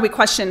that's why we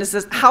question, is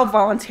this, how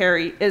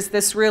voluntary is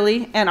this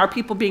really? And are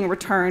people being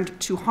returned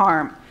to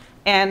harm?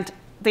 And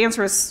the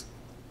answer is,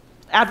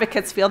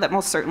 advocates feel that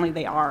most certainly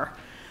they are.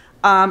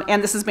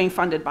 And this is being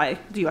funded by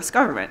the U.S.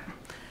 government.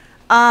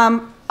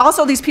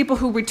 Also, these people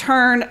who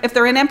return, if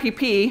they're in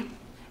MPP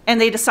and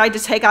they decide to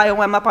take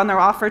IOM up on their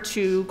offer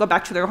to go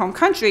back to their home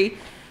country,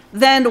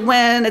 then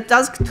when it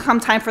does come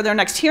time for their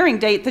next hearing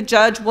date, the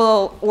judge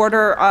will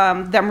order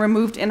them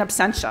removed in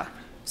absentia.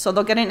 So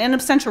they'll get an in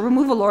absentia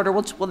removal order,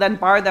 which will then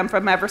bar them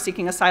from ever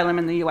seeking asylum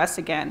in the U.S.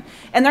 again.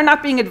 And they're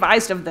not being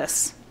advised of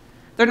this.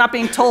 They're not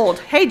being told,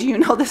 hey, do you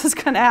know this is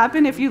going to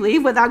happen if you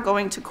leave, without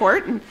going to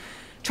court and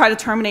try to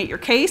terminate your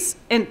case.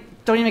 And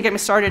don't even get me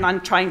started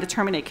on trying to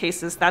terminate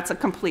cases. That's a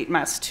complete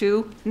mess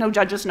too. No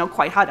judges know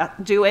quite how to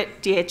do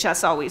it.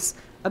 DHS always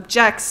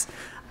objects.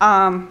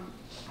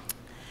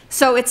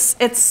 So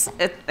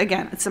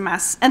again, it's a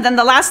mess. And then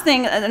the last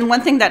thing, and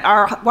one thing that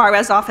our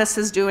Juarez office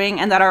is doing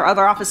and that our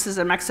other offices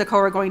in Mexico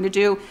are going to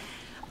do,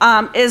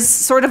 is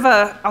sort of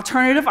an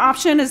alternative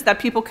option, is that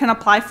people can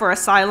apply for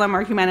asylum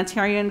or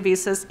humanitarian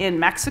visas in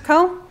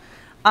Mexico.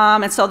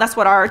 And so that's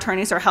what our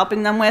attorneys are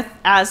helping them with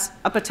as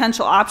a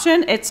potential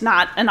option. It's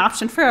not an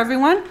option for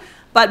everyone,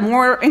 but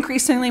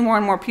increasingly more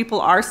and more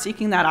people are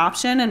seeking that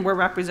option, and we're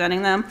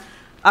representing them.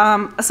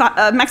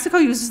 Mexico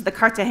uses the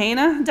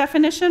Cartagena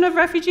definition of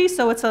refugee,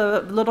 so it's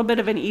a little bit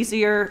of an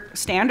easier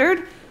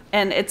standard,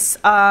 and it's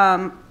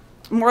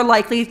more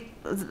likely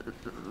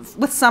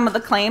with some of the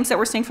claims that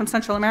we're seeing from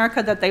Central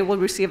America that they will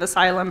receive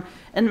asylum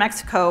in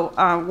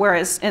Mexico,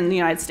 whereas in the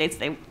United States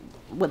they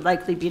would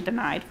likely be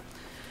denied.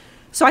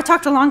 So I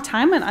talked a long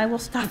time, and I will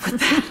stop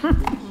with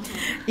that.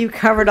 You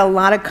covered a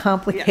lot of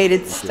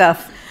complicated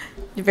stuff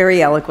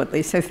very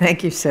eloquently, so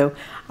thank you, Sue.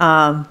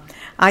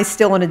 I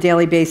still on a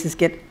daily basis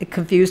get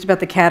confused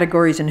about the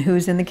categories and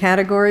who's in the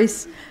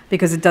categories,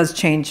 because it does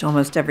change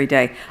almost every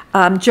day.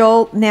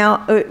 Joel,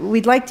 now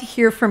we'd like to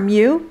hear from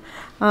you,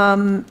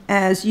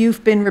 as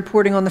you've been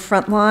reporting on the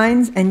front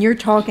lines, and you're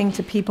talking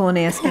to people and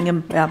asking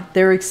them about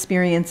their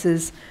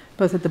experiences,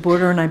 both at the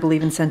border and I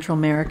believe in Central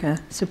America.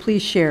 So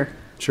please share.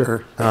 Sure.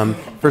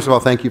 First of all,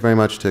 thank you very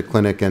much to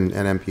Clinic and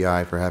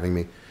MPI for having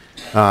me.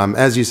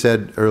 As you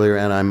said earlier,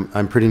 and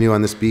I'm pretty new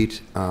on this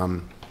beat.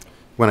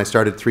 When I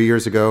started 3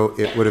 years ago,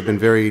 it would have been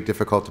very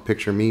difficult to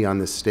picture me on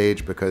this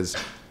stage because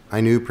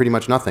I knew pretty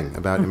much nothing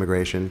about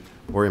immigration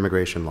or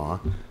immigration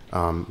law.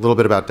 A little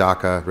bit about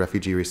DACA,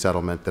 refugee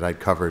resettlement, that I'd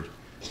covered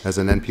as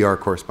an NPR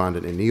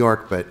correspondent in New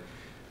York, but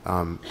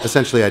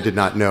essentially I did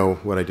not know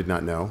what I did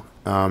not know.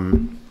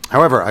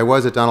 However, I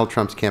was at Donald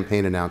Trump's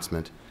campaign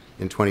announcement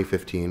in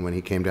 2015 when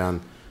he came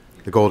down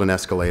the golden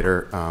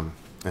escalator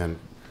and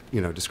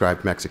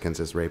described Mexicans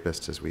as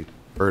rapists, as we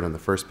heard on the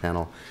first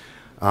panel.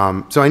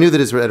 So I knew that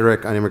his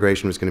rhetoric on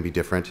immigration was going to be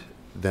different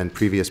than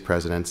previous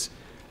presidents,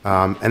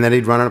 and that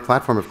he'd run on a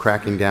platform of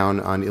cracking down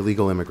on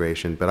illegal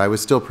immigration. But I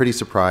was still pretty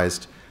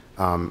surprised,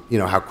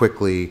 how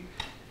quickly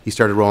he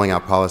started rolling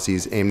out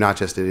policies aimed not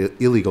just at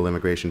illegal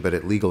immigration, but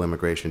at legal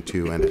immigration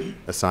too, and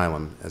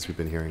asylum, as we've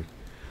been hearing.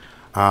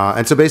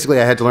 And so basically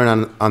I had to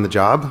learn on the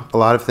job a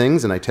lot of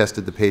things, and I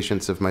tested the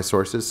patience of my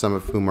sources, some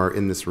of whom are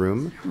in this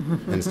room,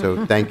 and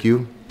so thank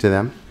you to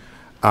them.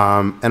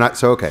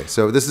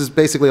 So this is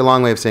basically a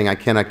long way of saying I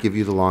cannot give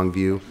you the long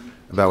view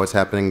about what's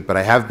happening, but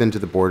I have been to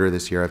the border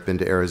this year. I've been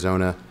to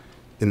Arizona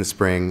in the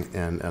spring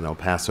and El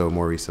Paso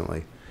more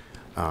recently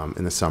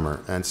in the summer.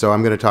 And so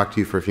I'm going to talk to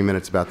you for a few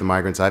minutes about the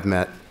migrants I've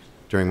met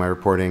during my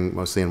reporting,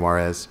 mostly in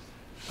Juarez,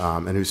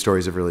 and whose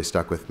stories have really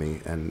stuck with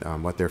me,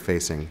 and what they're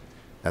facing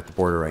at the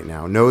border right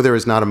now. No, there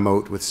is not a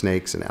moat with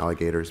snakes and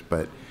alligators,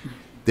 but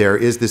there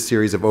is this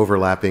series of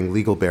overlapping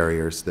legal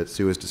barriers that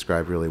Sue has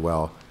described really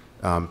well.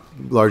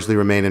 Largely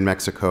remain in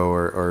Mexico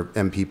or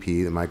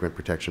MPP, the Migrant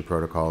Protection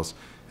Protocols,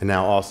 and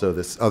now also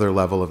this other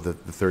level of the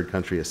third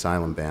country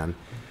asylum ban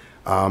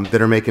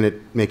that are making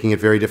it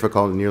very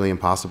difficult and nearly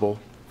impossible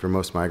for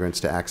most migrants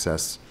to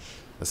access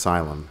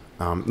asylum.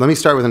 Let me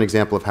start with an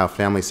example of how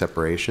family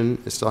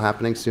separation is still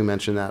happening. Sue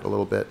mentioned that a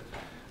little bit.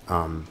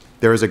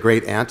 There was a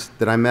great aunt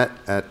that I met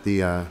at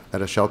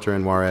a shelter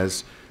in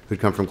Juarez who'd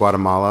come from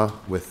Guatemala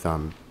with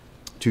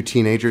 2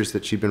 teenagers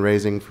that she'd been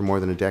raising for more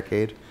than a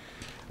decade.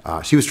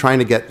 She was trying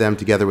to get them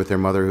together with their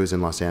mother, who's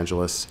in Los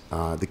Angeles.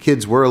 The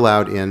kids were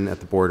allowed in at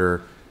the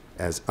border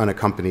as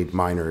unaccompanied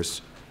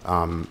minors,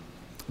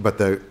 but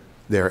their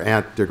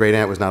great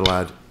aunt was not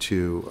allowed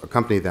to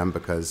accompany them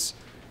because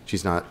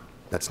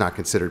that's not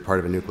considered part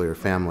of a nuclear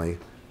family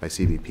by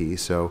CBP.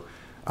 So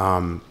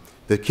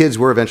the kids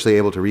were eventually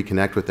able to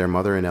reconnect with their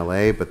mother in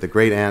LA, but the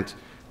great aunt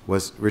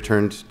was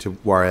returned to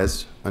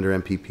Juarez under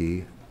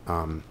MPP,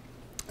 and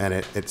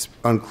it's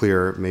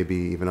unclear, maybe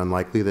even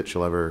unlikely, that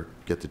she'll ever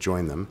get to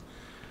join them.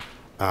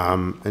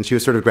 And she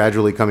was sort of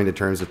gradually coming to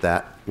terms with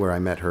that where I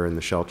met her in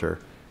the shelter.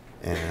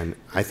 And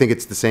I think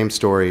it's the same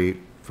story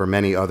for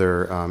many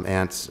other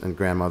aunts and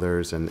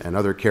grandmothers and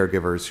other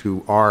caregivers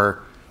who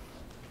are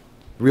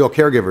real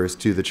caregivers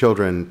to the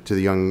children, to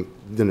the young,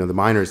 the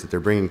minors that they're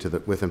bringing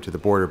with them to the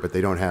border, but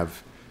they don't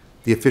have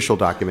the official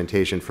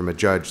documentation from a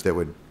judge that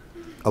would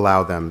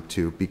allow them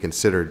to be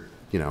considered,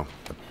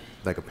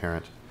 like a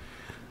parent.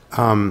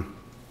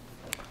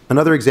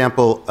 Another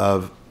example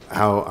of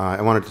how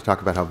I wanted to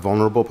talk about how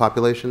vulnerable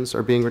populations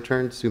are being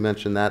returned. Sue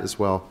mentioned that as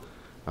well.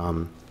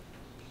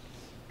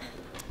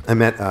 I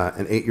met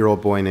an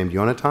 8-year-old boy named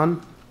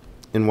Jonathan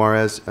in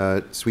Juarez,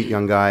 a sweet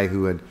young guy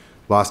who had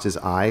lost his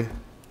eye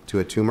to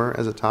a tumor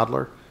as a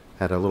toddler,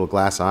 had a little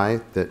glass eye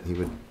that he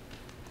would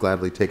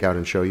gladly take out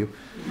and show you.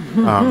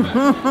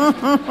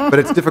 But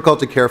it's difficult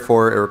to care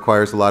for. It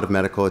requires a lot of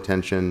medical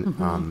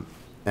attention.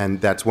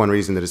 And that's one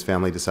reason that his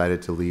family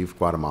decided to leave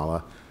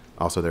Guatemala.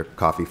 Also, their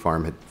coffee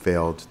farm had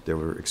failed. There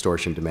were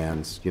extortion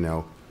demands, you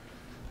know,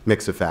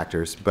 mix of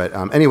factors. But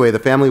anyway, the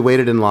family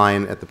waited in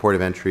line at the port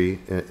of entry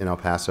in El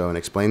Paso and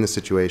explained the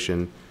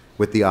situation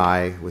with the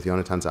eye, with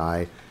Yonatan's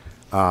eye.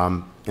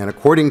 And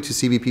according to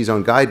CBP's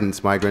own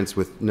guidance, migrants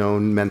with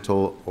known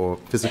mental or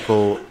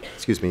physical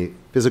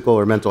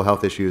or mental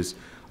health issues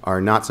are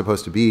not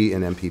supposed to be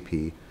in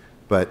MPP.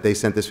 But they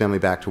sent this family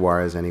back to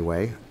Juarez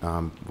anyway,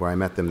 where I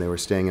met them. They were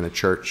staying in a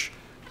church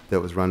that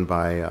was run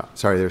by,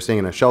 they were staying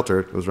in a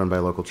shelter that was run by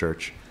a local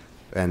church.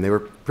 And they were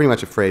pretty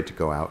much afraid to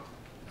go out.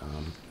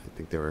 I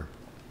think they were,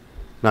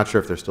 not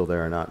sure if they're still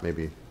there or not.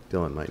 Maybe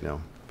Dylan might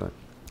know. But,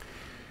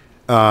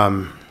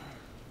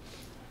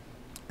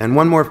 and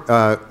one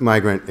more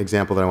migrant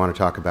example that I want to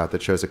talk about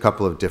that shows a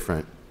couple of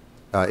different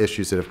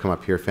issues that have come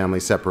up here, family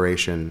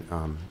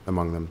separation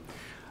among them.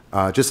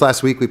 Just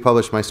last week, we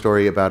published my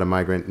story about a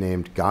migrant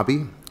named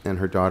Gabi and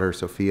her daughter,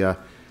 Sofia.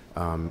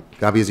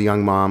 Gabi is a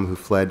young mom who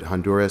fled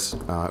Honduras,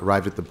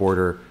 arrived at the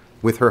border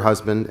with her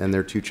husband and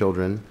their 2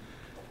 children.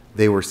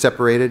 They were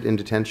separated in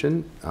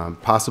detention,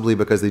 possibly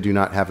because they do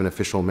not have an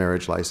official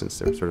marriage license.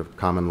 They're sort of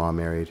common law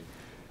married.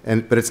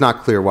 But it's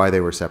not clear why they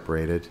were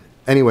separated.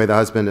 Anyway, the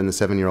husband and the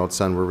 7-year-old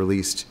son were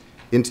released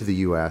into the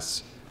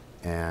U.S.,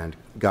 and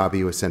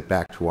Gabi was sent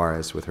back to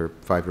Juarez with her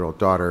 5-year-old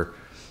daughter,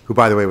 who,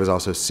 by the way, was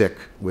also sick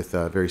with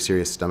very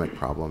serious stomach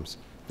problems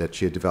that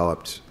she had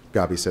developed,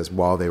 Gabi says,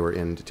 while they were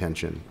in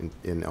detention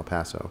in El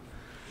Paso.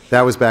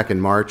 That was back in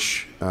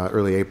March,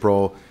 early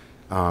April.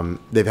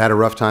 They've had a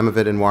rough time of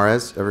it in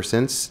Juarez ever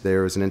since.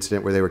 There was an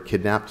incident where they were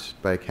kidnapped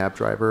by a cab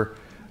driver.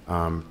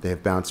 They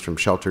have bounced from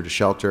shelter to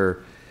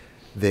shelter.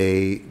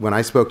 They, when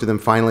I spoke to them,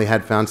 finally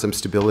had found some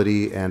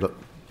stability and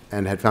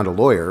had found a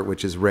lawyer,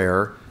 which is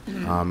rare.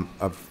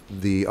 Of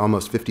the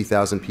almost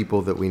 50,000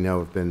 people that we know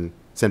have been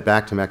sent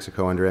back to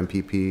Mexico under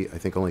MPP, I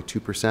think only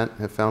 2%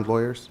 have found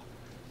lawyers,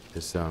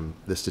 is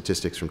the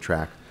statistics from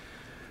TRAC.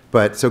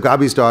 But so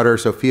Gabi's daughter,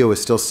 Sofia,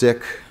 was still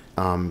sick.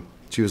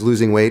 She was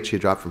losing weight. She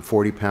had dropped from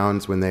 40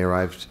 pounds when they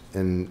arrived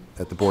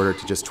at the border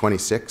to just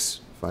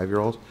 26,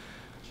 5-year-old.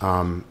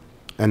 And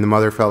the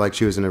mother felt like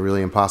she was in a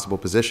really impossible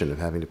position of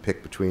having to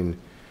pick between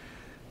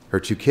her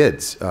 2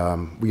 kids.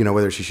 You know,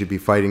 whether she should be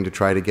fighting to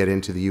try to get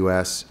into the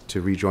U.S.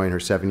 to rejoin her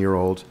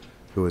 7-year-old,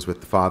 who was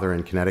with the father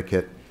in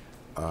Connecticut,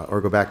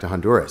 or go back to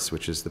Honduras,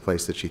 which is the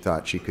place that she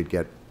thought she could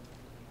get,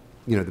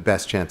 you know, the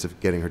best chance of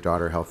getting her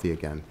daughter healthy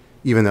again,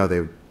 even though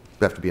they would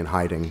have to be in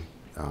hiding,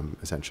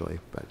 essentially.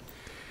 But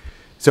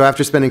so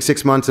after spending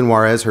 6 months in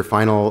Juarez, her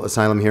final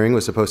asylum hearing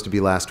was supposed to be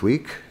last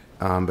week,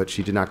 but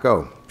she did not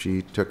go.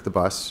 She took the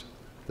bus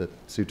that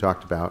Sue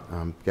talked about.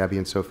 Gabi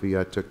and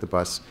Sofia took the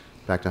bus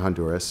back to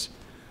Honduras.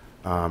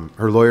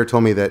 Her lawyer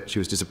told me that she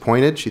was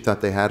disappointed. She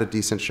thought they had a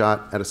decent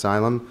shot at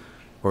asylum,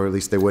 or at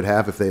least they would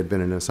have if they had been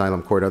in an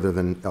asylum court other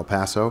than El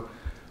Paso.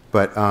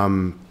 But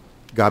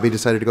Gabi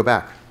decided to go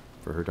back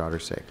for her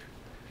daughter's sake.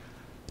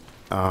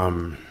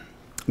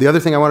 The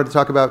other thing I wanted to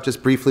talk about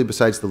just briefly,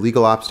 besides the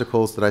legal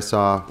obstacles that I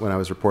saw when I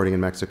was reporting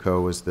in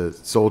Mexico, was the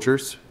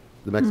soldiers,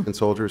 the Mexican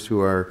soldiers who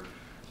are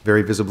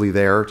very visibly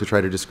there to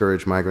try to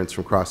discourage migrants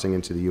from crossing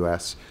into the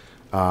U.S.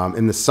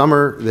 In the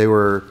summer, they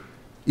were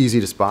easy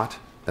to spot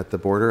at the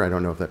border. I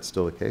don't know if that's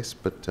still the case,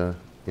 but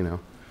you know,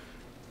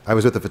 I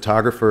was with a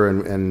photographer,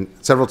 and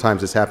several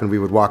times this happened. We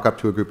would walk up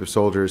to a group of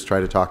soldiers,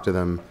 try to talk to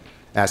them,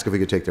 ask if we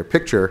could take their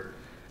picture,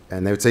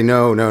 and they would say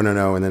no, no, no,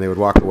 no, and then they would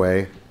walk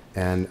away.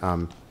 And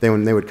they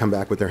would come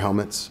back with their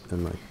helmets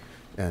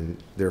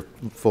and their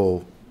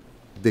full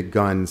big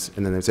guns,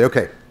 and then they'd say,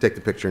 "Okay, take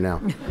the picture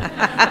now."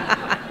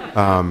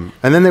 And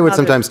then they would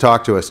sometimes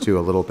talk to us too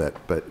a little bit,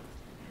 but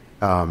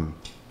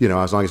you know,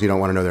 as long as you don't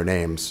want to know their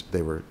names,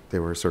 they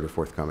were sort of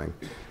forthcoming.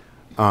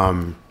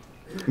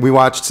 We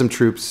watched some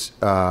troops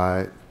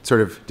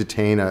sort of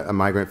detain a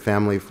migrant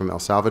family from El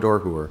Salvador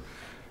who were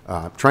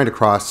trying to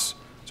cross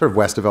sort of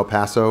west of El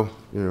Paso,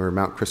 you know, where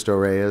Mount Cristo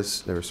Rey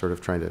is. They were sort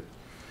of trying to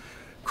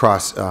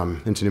cross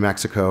into New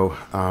Mexico,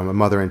 a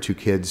mother and 2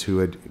 kids who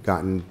had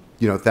gotten,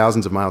 you know,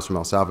 thousands of miles from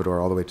El Salvador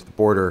all the way to the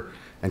border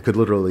and could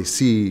literally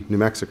see New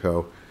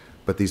Mexico,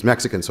 but these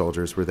Mexican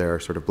soldiers were there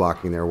sort of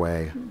blocking their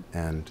way,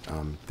 and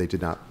they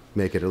did not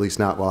make it, at least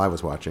not while I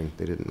was watching.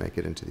 They didn't make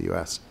it into the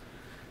U.S.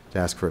 to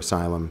ask for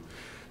asylum.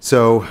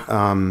 So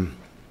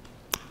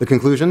the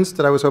conclusions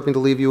that I was hoping to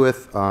leave you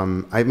with,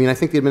 I mean, I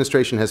think the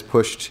administration has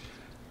pushed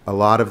a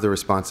lot of the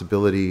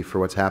responsibility for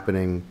what's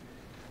happening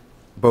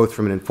both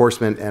from an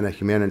enforcement and a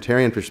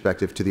humanitarian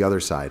perspective to the other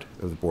side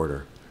of the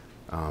border,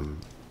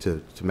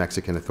 to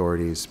Mexican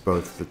authorities,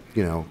 both,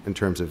 you know, in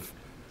terms of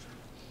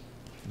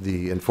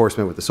the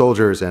enforcement with the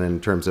soldiers and in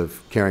terms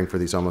of caring for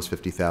these almost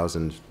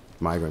 50,000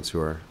 migrants who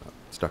are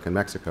stuck in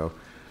Mexico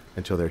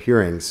until their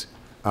hearings.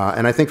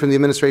 And I think from the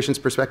administration's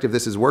perspective,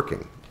 this is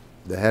working.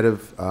 The head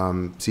of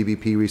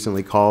CBP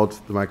recently called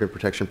the Migrant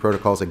Protection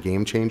Protocols a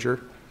game changer.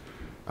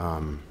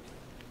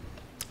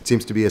 It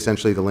seems to be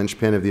essentially the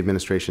linchpin of the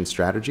administration's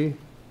strategy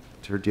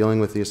for dealing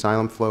with the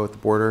asylum flow at the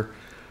border.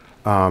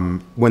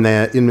 When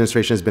the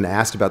administration has been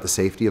asked about the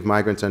safety of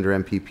migrants under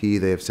MPP,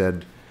 they have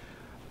said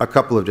a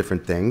couple of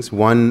different things.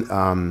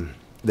 One,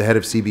 The head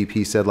of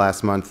CBP said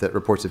last month that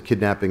reports of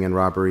kidnapping and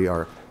robbery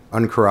are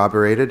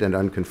uncorroborated and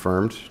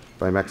unconfirmed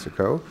by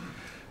Mexico.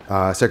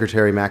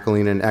 Secretary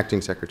McAleenan,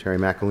 Acting Secretary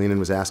McAleenan,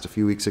 was asked a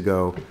few weeks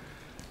ago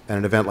at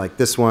an event like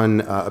this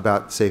one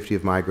about the safety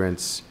of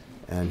migrants,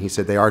 and he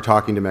said they are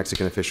talking to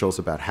Mexican officials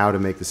about how to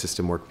make the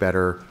system work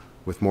better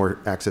with more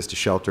access to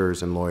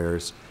shelters and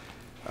lawyers.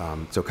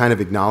 So kind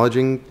of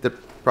acknowledging that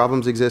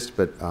problems exist,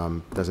 but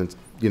doesn't,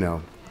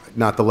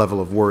 not the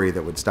level of worry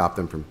that would stop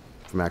them from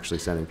actually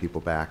sending people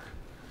back.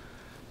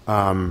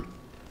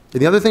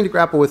 The other thing to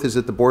grapple with is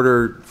that the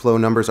border flow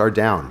numbers are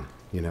down,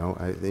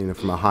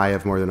 from a high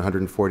of more than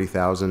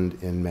 140,000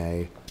 in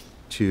May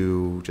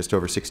to just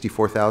over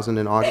 64,000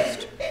 in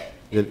August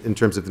in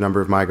terms of the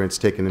number of migrants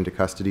taken into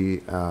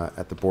custody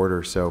at the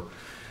border. So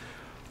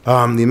the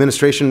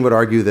administration would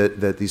argue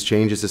that these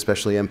changes,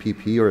 especially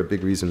MPP, are a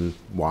big reason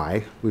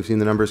why we've seen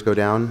the numbers go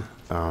down.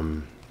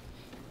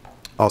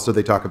 Also,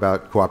 they talk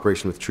about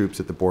cooperation with troops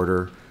at the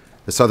border,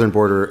 the southern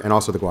border, and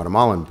also the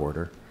Guatemalan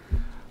border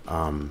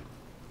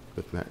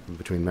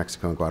between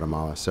Mexico and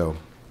Guatemala. So,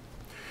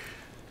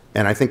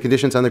 and I think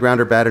conditions on the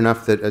ground are bad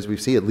enough that, as we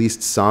see, at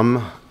least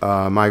some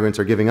migrants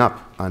are giving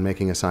up on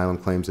making asylum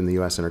claims in the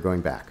U.S. and are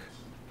going back,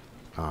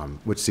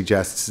 which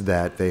suggests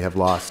that they have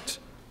lost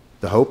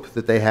the hope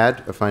that they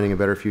had of finding a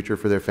better future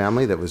for their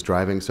family that was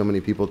driving so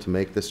many people to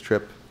make this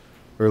trip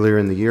earlier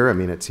in the year. I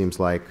mean, it seems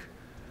like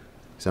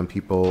some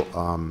people,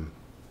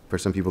 for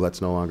some people,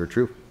 that's no longer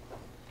true.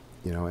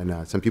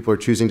 And some people are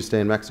choosing to stay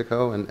in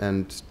Mexico,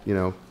 and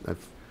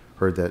I've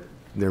heard that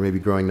there may be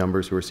growing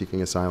numbers who are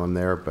seeking asylum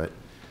there, but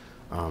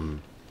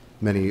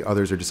many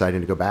others are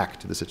deciding to go back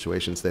to the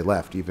situations they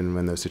left, even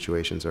when those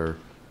situations are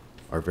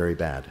very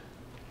bad.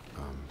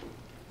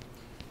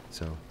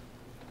 So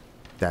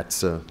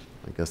that's, I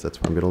guess that's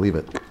where I'm going to leave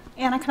it.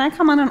 Anna, can I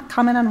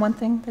comment on one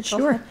thing? That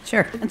Sure,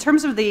 sure. In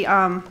terms of the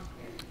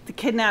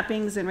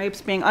kidnappings and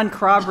rapes being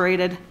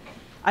uncorroborated,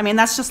 I mean,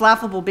 that's just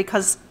laughable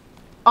because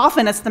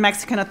often it's the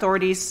Mexican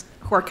authorities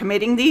who are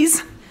committing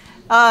these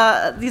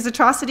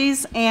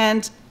atrocities,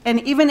 and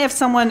even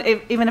if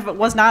it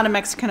was not a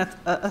Mexican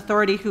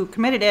authority who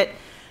committed it,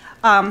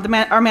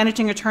 our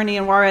managing attorney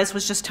in Juarez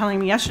was just telling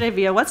me yesterday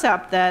via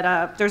WhatsApp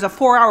that there's a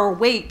 4-hour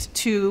wait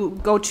to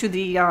go to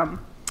the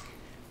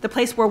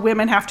place where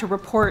women have to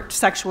report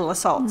sexual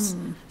assaults.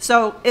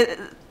 So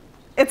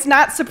it's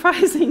not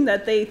surprising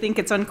that they think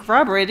it's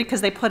uncorroborated because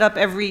they put up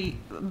every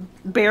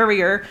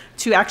barrier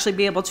to actually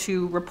be able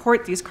to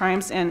report these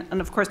crimes, and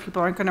of course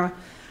people aren't going to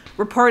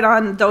report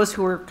on those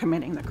who are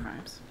committing the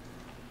crimes.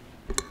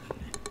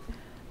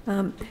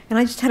 And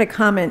I just had a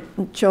comment,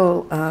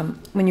 Joel,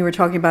 when you were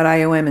talking about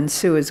IOM and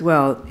SUE as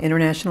well,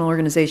 International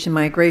Organization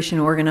Migration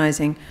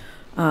organizing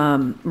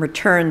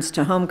returns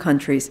to home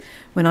countries.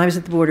 When I was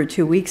at the border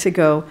 2 weeks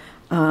ago,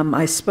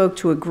 I spoke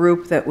to a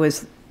group that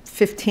was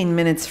 15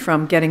 minutes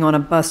from getting on a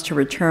bus to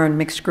return,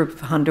 mixed group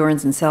of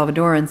Hondurans and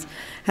Salvadorans,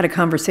 had a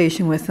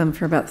conversation with them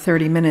for about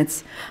 30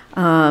 minutes,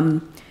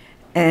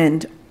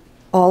 and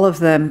all of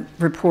them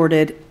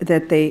reported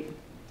that they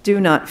do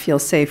not feel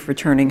safe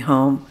returning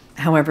home.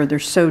 However, they're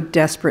so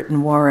desperate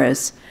in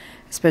Juarez,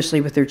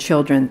 especially with their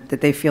children, that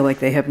they feel like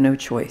they have no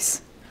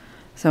choice.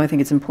 So I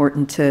think it's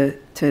important to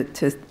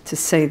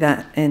say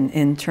that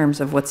in terms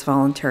of what's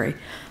voluntary.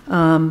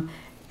 And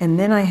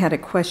then I had a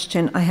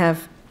question. I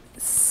have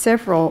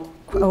several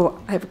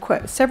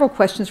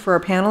questions for our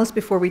panelists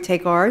before we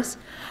take ours.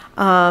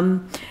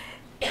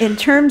 In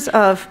terms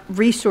of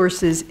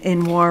resources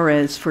in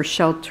Juarez for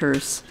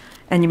shelters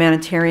and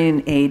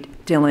humanitarian aid,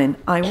 Dylan,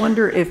 I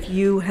wonder if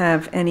you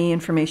have any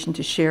information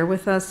to share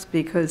with us,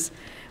 because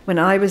when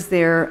I was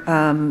there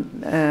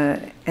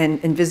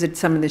and visited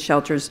some of the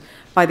shelters,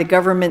 by the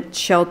government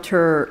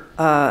shelter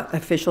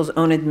officials'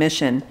 own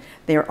admission,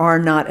 there are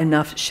not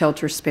enough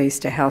shelter space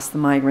to house the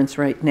migrants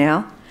right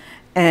now,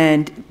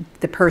 and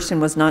the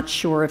person was not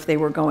sure if they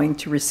were going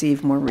to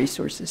receive more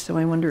resources. So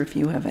I wonder if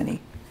you have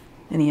any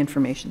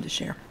information to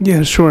share.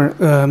 Yeah, sure.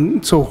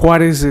 So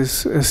Juarez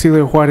is,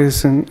 Ciudad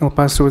Juarez and El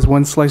Paso is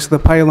one slice of the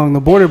pie along the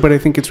border, but I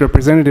think it's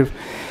representative.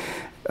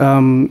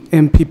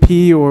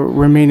 MPP, or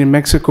Remain in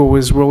Mexico,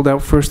 was rolled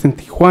out first in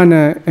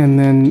Tijuana, and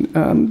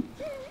then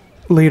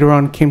later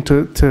on came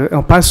to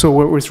El Paso,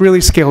 where it was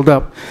really scaled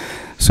up.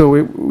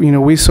 So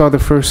we saw the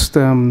first,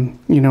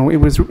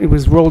 it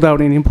was rolled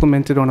out and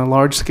implemented on a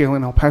large scale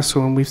in El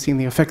Paso, and we've seen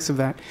the effects of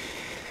that.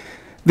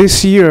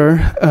 This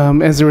year,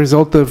 as a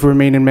result of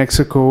Remain in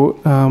Mexico,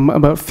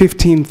 about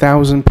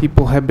 15,000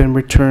 people have been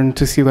returned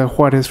to Ciudad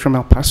Juarez from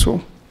El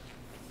Paso.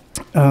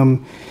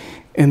 And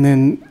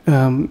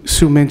then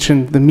Sue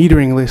mentioned the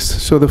metering list,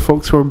 so the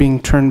folks who are being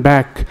turned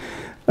back.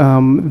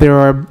 There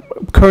are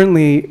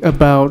currently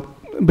about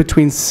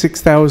between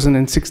 6,000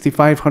 and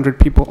 6,500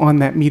 people on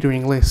that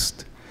metering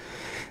list.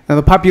 Now,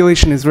 the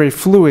population is very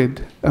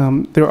fluid.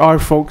 There are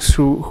folks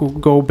who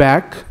go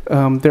back.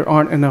 There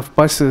aren't enough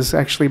buses,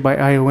 actually, by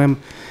IOM.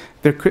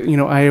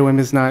 IOM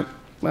is not,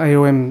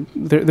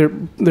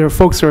 there are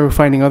folks who are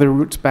finding other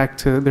routes back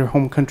to their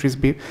home countries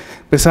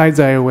besides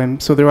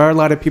IOM. So there are a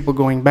lot of people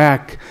going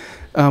back.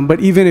 But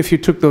even if you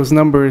took those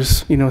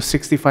numbers,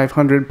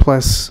 6,500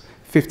 plus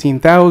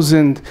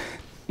 15,000,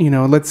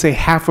 let's say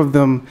half of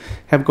them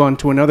have gone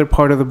to another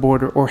part of the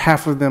border, or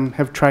half of them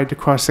have tried to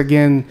cross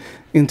again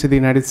into the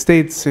United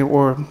States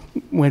or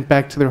went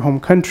back to their home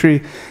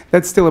country,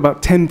 that's still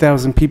about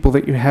 10,000 people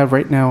that you have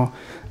right now,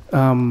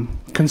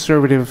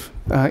 conservative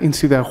in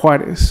Ciudad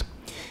Juarez.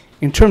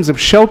 In terms of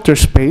shelter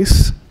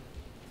space,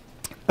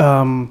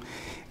 there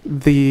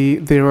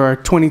are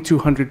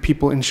 2,200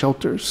 people in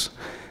shelters.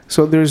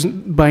 So there's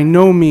by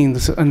no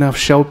means enough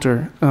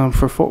shelter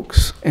for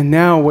folks. And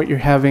now what you're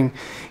having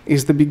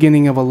is the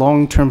beginning of a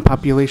long-term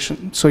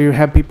population. So you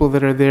have people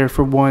that are there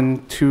for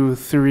 1, 2,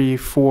 3,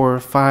 4,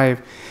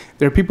 5.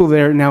 There are people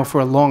there now for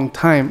a long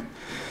time.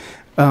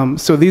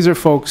 So these are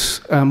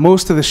folks,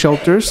 most of the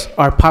shelters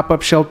are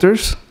pop-up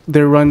shelters.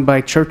 They're run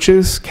by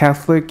churches,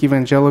 Catholic,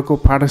 evangelical,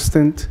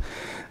 Protestant,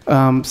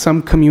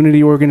 some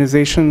community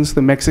organizations.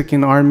 The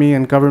Mexican army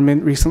and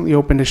government recently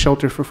opened a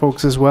shelter for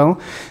folks as well.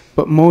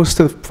 But most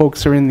of the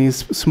folks are in these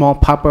small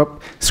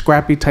pop-up,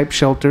 scrappy type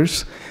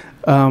shelters,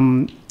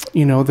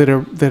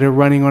 that are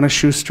running on a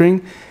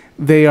shoestring.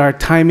 They are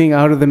timing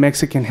out of the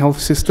Mexican health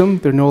system.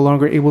 They're no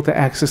longer able to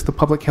access the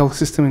public health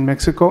system in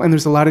Mexico, and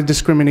there's a lot of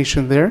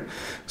discrimination there.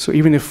 So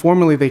even if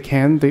formally they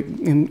can,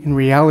 in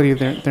reality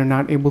they're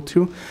not able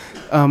to.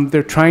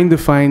 They're trying to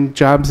find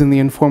jobs in the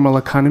informal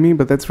economy,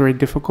 but that's very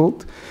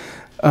difficult.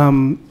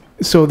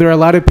 So there are a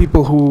lot of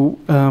people who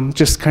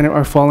just kind of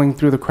are falling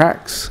through the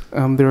cracks.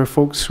 There are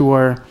folks who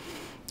are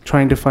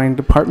trying to find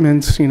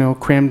apartments,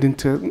 crammed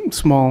into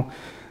small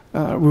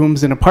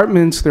rooms in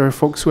apartments. There are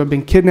folks who have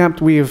been kidnapped.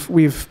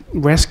 We've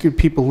rescued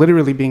people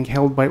literally being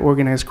held by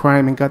organized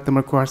crime and got them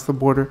across the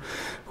border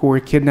who were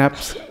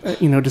kidnapped.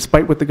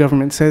 Despite what the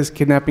government says,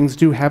 kidnappings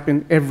do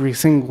happen every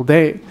single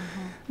day.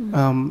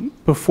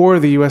 Before,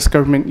 the U.S.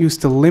 government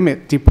used to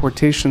limit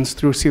deportations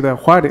through Ciudad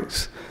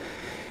Juarez.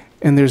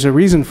 And there's a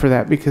reason for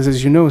that, because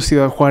as you know,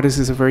 Ciudad Juarez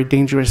is a very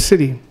dangerous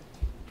city.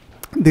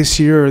 This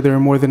year,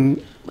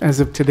 as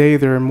of today,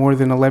 there are more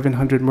than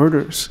 1,100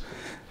 murders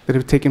that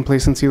have taken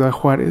place in Ciudad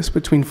Juarez.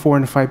 Between 4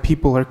 and 5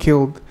 people are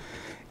killed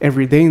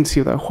every day in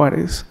Ciudad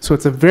Juarez. So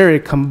it's a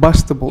very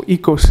combustible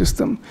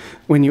ecosystem.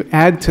 When you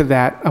add to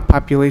that a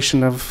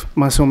population of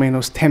más o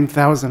menos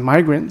 10,000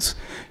 migrants,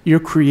 you're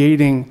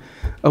creating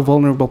a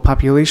vulnerable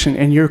population,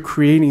 and you're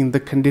creating the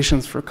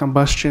conditions for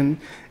combustion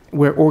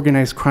where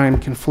organized crime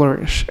can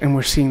flourish, and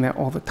we're seeing that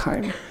all the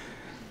time.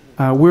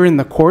 We're in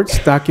the courts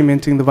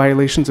documenting the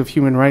violations of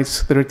human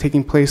rights that are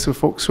taking place with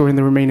folks who are in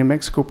the Remain in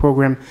Mexico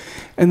program.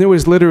 And there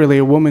was literally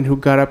a woman who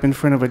got up in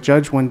front of a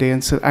judge one day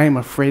and said, I am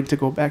afraid to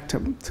go back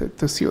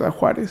to Ciudad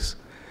Juarez.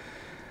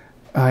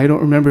 I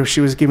don't remember if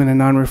she was given a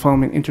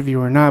non-refoulement interview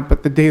or not,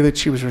 but the day that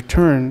she was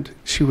returned,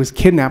 she was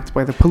kidnapped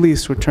by the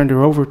police who turned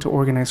her over to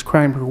organized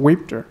crime who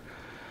raped her.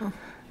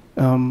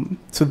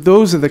 So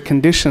those are the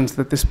conditions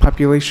that this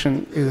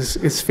population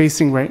is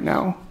facing right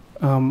now.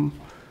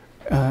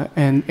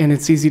 And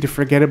it's easy to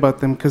forget about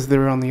them because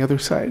they're on the other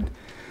side.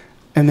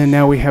 And then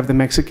now we have the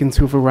Mexicans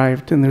who've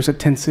arrived, and there's a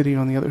tent city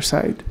on the other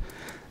side.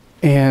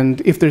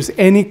 And if there's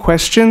any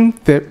question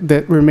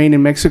that Remain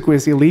in Mexico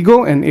is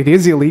illegal, and it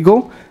is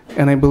illegal,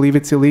 and I believe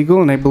it's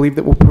illegal, and I believe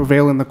that we'll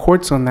prevail in the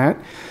courts on that,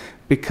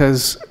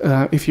 because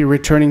if you're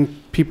returning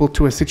people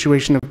to a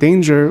situation of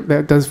danger,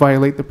 that does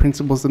violate the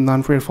principles of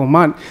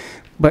non-refoulement.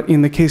 But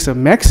in the case of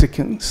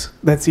Mexicans,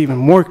 that's even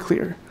more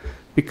clear,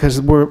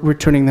 because we're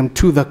returning them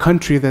to the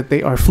country that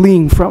they are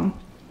fleeing from.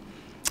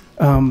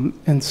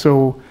 And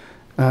so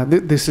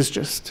this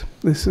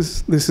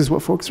is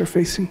what folks are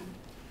facing.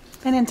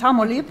 And in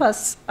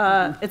Tamaulipas,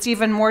 it's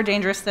even more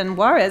dangerous than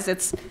Juarez.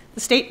 It's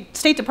the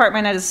State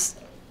Department has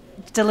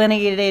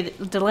delineated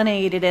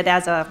it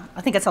as I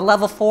think it's a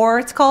level 4.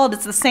 It's called.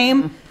 It's the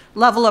same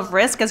level of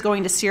risk as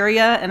going to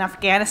Syria and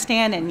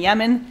Afghanistan and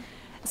Yemen,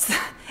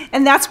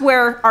 and that's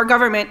where our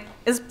government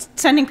is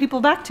sending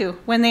people back to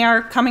when they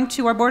are coming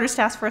to our borders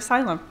to ask for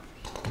asylum.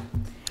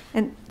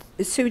 And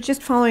so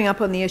just following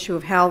up on the issue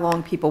of how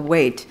long people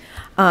wait,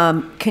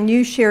 can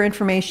you share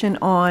information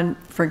on,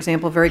 for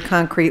example, very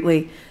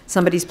concretely,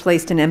 somebody's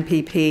placed in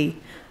MPP,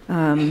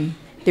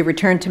 they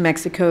return to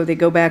Mexico, they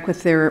go back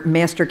with their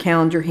master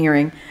calendar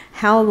hearing.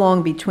 How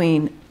long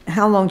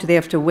do they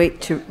have to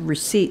wait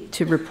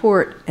to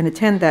report and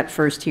attend that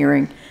first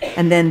hearing,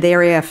 and then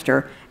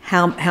thereafter,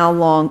 how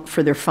long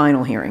for their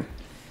final hearing?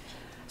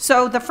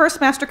 So the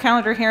first master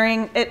calendar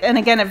hearing, and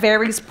again, it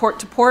varies port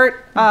to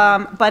port,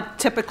 but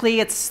typically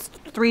it's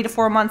 3 to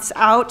 4 months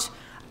out.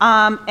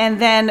 And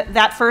then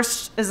that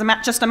first is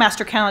just a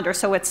master calendar,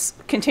 so it's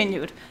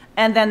continued.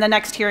 And then the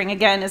next hearing,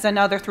 again, is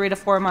another 3 to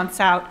 4 months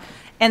out.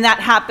 And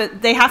that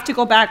they have to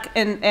go back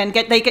and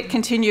they get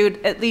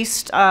continued at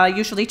least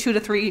usually 3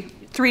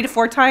 to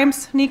 4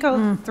 times,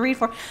 Nico? 3 to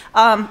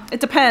 4. It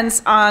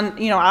depends on,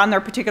 on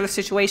their particular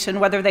situation,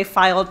 whether they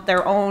filed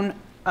their own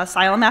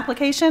asylum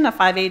application, a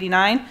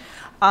 589,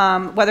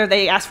 whether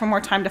they ask for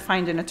more time to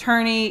find an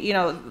attorney,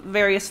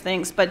 various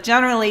things. But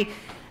generally,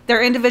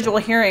 their individual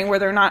hearing where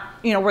they're not,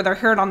 where they're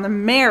heard on the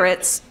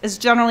merits is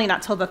generally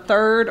not till the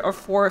third or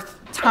fourth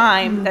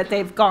time that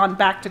they've gone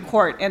back to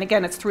court. And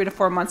again, it's 3 to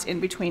 4 months in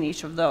between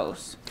each of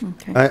those.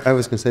 Okay. I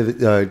was going to say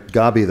that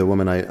Gabi, the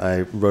woman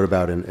I wrote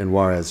about in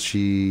Juarez,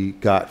 she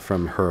got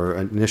from her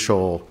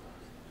initial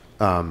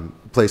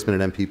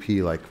placement at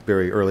MPP like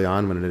very early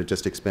on when it had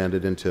just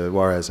expanded into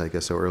Juarez, I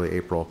guess, so early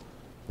April,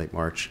 late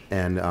March.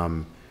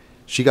 And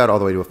she got all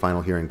the way to a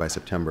final hearing by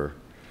September,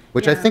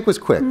 which I think was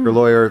quick. Her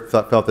lawyer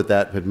felt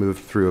that had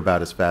moved through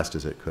about as fast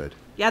as it could.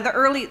 Yeah, the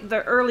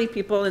early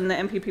people in the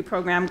MPP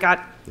program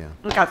got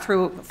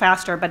through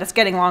faster, but it's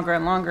getting longer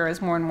and longer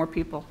as more and more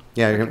people.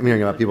 Yeah, I'm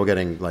hearing about people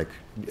getting like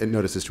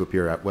notices to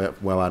appear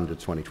well out into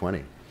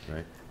 2020,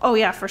 right? Oh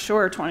yeah, for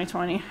sure,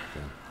 2020. Yeah.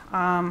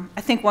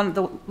 I think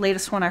the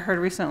latest one I heard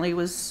recently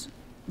was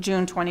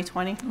June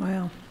 2020.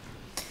 Wow.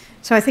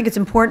 So I think it's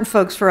important,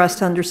 folks, for us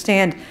to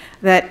understand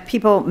that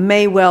people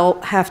may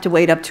well have to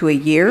wait up to a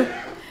year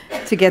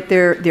to get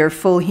their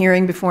full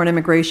hearing before an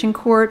immigration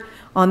court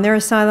on their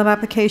asylum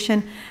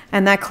application,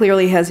 and that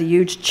clearly has a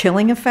huge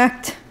chilling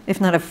effect,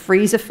 if not a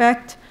freeze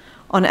effect,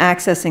 on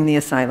accessing the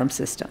asylum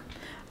system.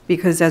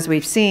 Because as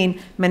we've seen,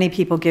 many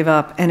people give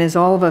up, and as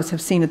all of us have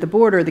seen at the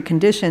border, the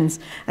conditions,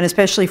 and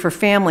especially for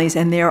families,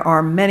 and there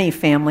are many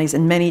families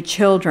and many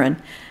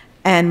children,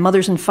 and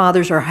mothers and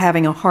fathers are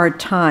having a hard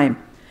time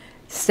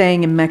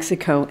staying in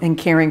Mexico and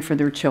caring for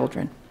their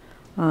children.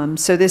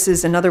 So this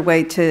is another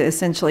way to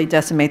essentially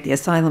decimate the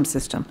asylum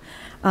system.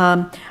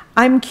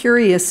 I'm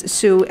curious,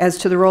 Sue, as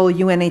to the role of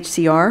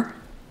UNHCR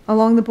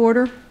along the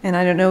border, and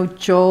I don't know,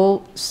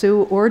 Joel,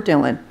 Sue, or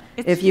Dylan,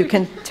 if you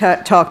can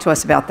talk to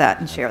us about that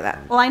and share that.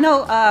 Well, I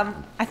know,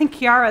 I think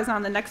Kiara's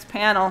on the next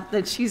panel,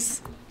 that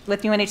she's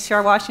with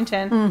UNHCR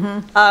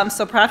Washington,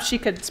 so perhaps she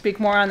could speak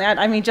more on that.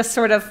 I mean, just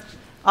sort of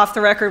off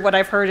the record, what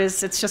I've heard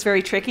is it's just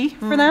very tricky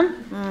for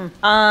them.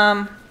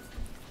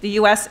 The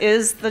U.S.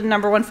 is the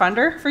 #1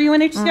 funder for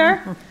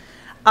UNHCR.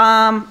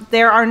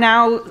 There are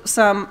now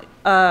some,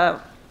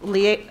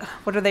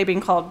 what are they being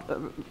called?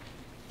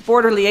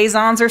 Border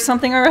liaisons or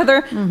something or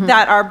other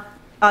that are,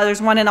 there's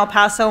one in El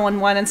Paso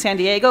and one in San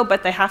Diego,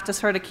 but they have to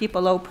sort of keep a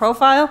low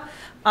profile.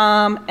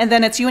 And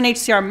then it's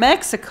UNHCR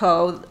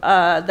Mexico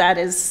that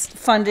is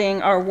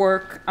funding our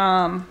work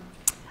on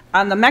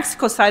the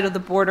Mexico side of the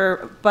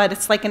border, but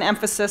it's like an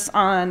emphasis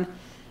on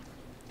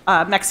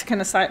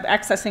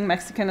accessing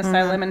Mexican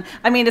asylum, and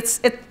I mean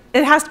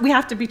we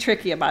have to be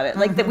tricky about it.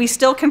 Like that we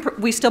still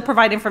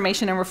provide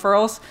information and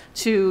referrals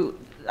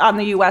on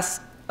the U.S.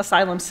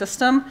 asylum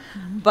system,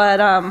 but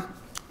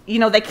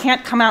they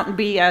can't come out and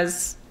be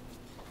as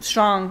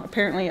strong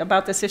apparently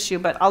about this issue.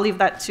 But I'll leave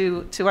that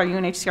to our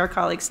UNHCR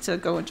colleagues to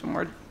go into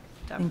more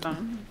depth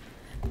on.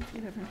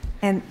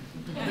 And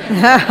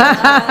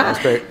that's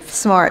great.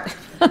 Smart.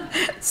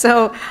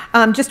 So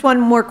just one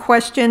more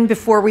question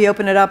before we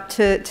open it up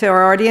to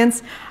our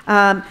audience.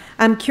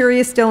 I'm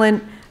curious,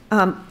 Dylan,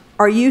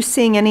 are you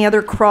seeing any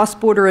other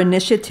cross-border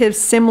initiatives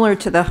similar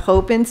to the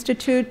Hope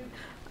Institute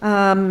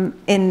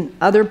in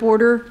other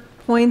border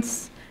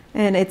points?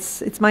 And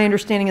it's my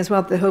understanding as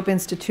well that the Hope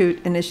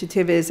Institute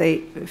initiative is a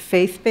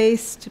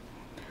faith-based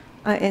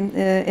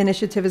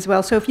initiative as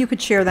well. So if you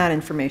could share that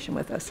information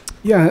with us.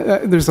 Yeah,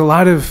 there's a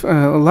lot of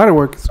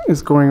work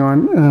is going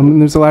on. And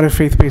there's a lot of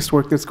faith-based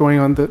work that's going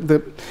on.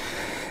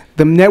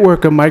 The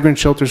network of migrant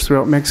shelters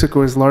throughout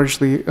Mexico is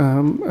largely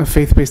a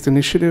faith-based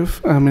initiative,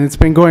 and it's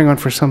been going on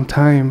for some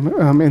time.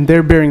 And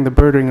they're bearing the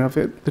burden of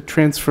it.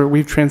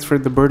 We've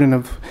transferred the burden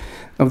of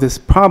this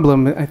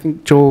problem. I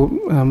think Joel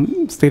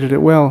stated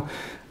it well.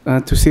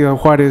 To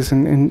Ciudad Juarez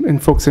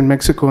and folks in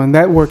Mexico, and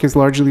that work is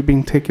largely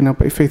being taken up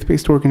by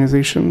faith-based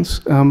organizations.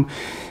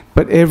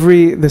 But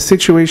the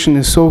situation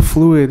is so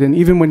fluid, and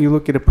even when you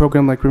look at a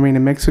program like Remain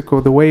in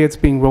Mexico, the way it's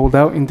being rolled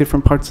out in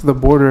different parts of the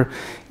border,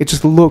 it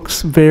just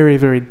looks very,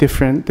 very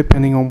different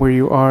depending on where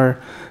you are.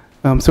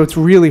 So it's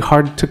really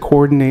hard to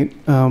coordinate.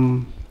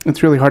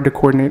 It's really hard to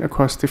coordinate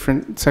across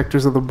different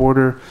sectors of the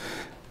border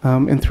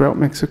and throughout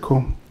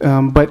Mexico.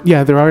 But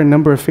yeah, there are a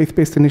number of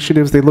faith-based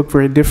initiatives. They look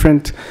very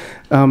different.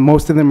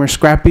 Most of them are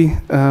scrappy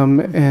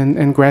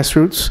and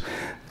grassroots,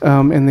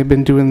 and they've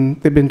been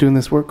doing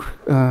this work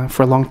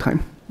for a long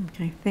time.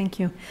 Okay, thank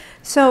you.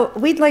 So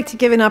we'd like to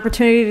give an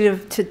opportunity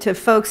to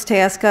folks to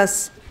ask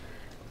us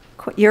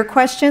your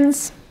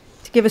questions,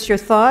 to give us your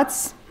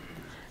thoughts,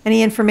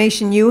 any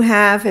information you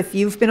have if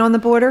you've been on the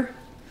border.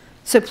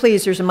 So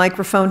please, there's a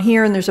microphone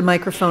here and there's a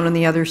microphone on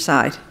the other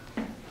side.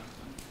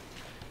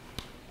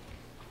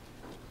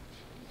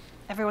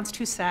 Everyone's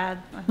too sad.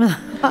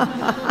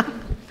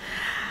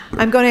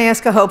 I'm going to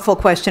ask a hopeful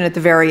question at the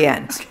very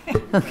end.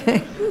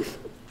 Okay.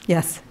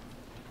 Yes.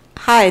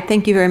 Hi,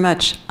 thank you very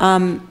much.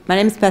 My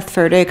name is Beth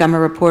Ferdig. I'm a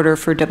reporter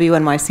for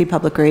WNYC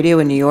Public Radio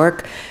in New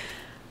York.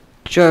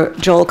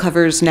 Joel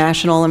covers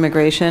national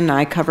immigration.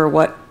 I cover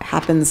what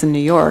happens in New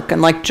York.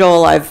 And like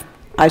Joel,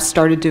 I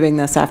started doing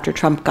this after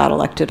Trump got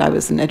elected. I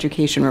was an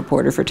education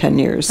reporter for 10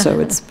 years, so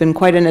it's been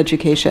quite an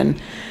education.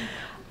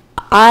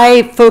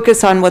 I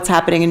focus on what's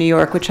happening in New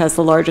York, which has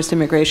the largest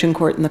immigration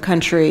court in the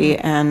country,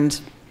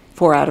 and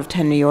 4 out of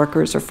 10 New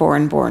Yorkers are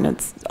foreign-born.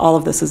 All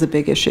of this is a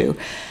big issue.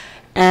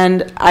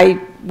 And I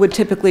would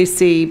typically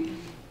see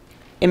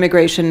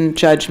immigration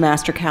judge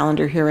master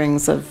calendar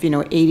hearings of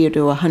 80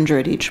 to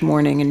 100 each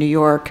morning in New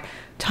York,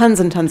 tons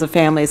and tons of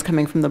families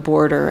coming from the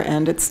border,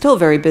 and it's still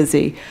very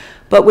busy.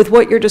 But with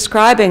what you're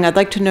describing, I'd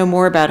like to know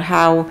more about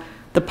how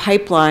the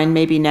pipeline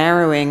may be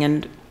narrowing,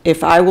 and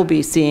if I will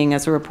be seeing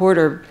as a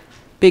reporter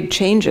big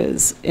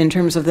changes in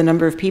terms of the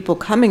number of people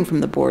coming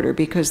from the border,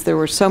 because there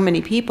were so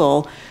many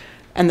people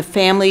and the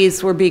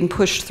families were being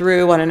pushed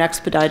through on an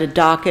expedited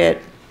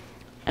docket,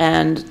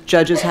 and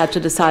judges had to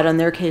decide on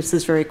their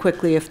cases very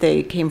quickly if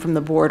they came from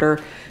the border.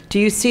 Do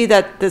you see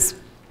that this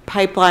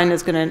pipeline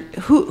is going to,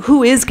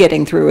 who is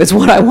getting through is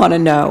what I want to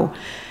know.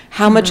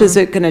 How much is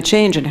it going to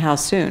change and how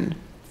soon?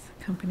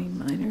 Accompanied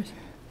minors.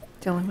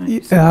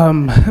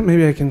 Dylan,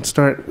 maybe I can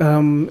start.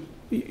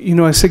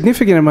 A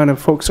significant amount of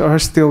folks are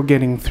still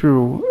getting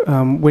through.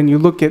 When you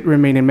look at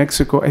Remain in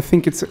Mexico, I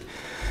think it's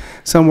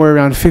somewhere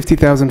around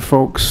 50,000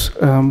 folks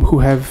who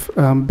have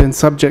been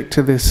subject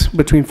to this,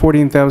 between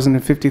 14,000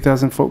 and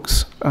 50,000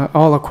 folks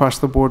all across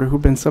the border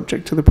who've been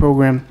subject to the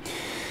program.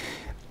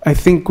 I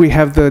think we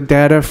have the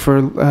data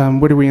for,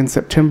 what are we in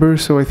September?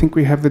 So I think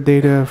we have the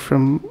data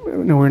from,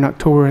 no, we're in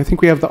October. I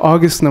think we have the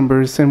August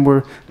numbers, and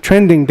we're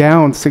trending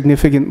down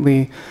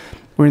significantly.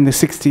 We're in the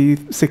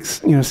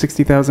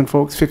 60,000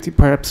 folks, 50,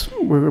 perhaps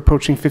we're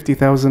approaching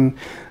 50,000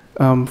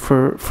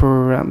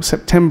 for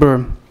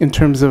September in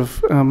terms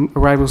of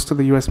arrivals to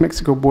the U.S.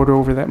 Mexico border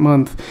over that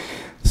month.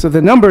 So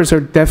the numbers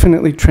are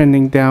definitely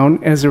trending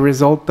down as a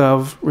result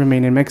of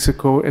Remain in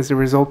Mexico, as a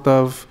result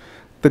of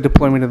the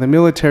deployment of the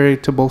military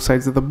to both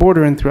sides of the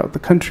border and throughout the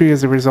country,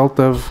 as a result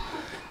of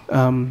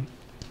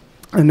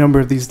a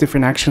number of these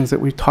different actions that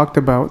we talked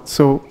about.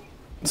 So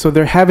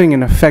they're having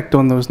an effect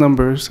on those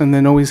numbers, and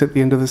then always at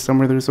the end of the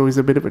summer, there's always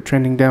a bit of a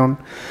trending down.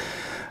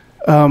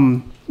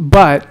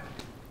 But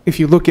if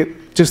you look at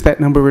just that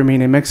number,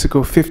 Remain in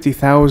Mexico,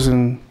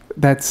 50,000,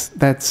 that's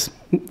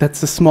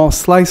a small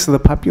slice of the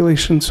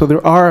population. So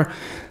there are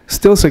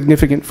still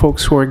significant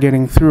folks who are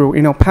getting through.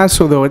 In El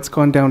Paso, though, it's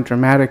gone down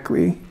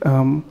dramatically.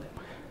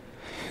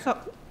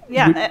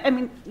 Yeah, I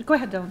mean, go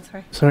ahead, Dylan,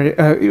 sorry.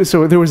 Sorry,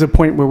 so there was a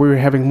point where we were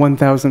having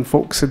 1,000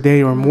 folks a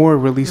day or more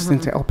released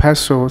into El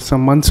Paso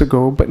some months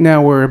ago, but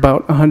now we're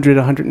about 100,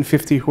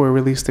 150 who are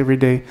released every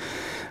day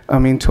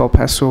into El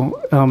Paso.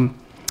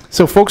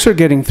 So folks are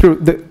getting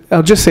through.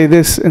 I'll just say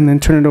this and then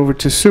turn it over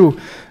to Sue.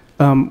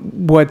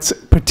 What's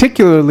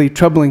particularly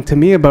troubling to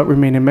me about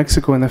Remain in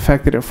Mexico and the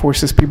fact that it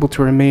forces people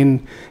to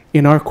remain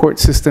in our court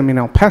system in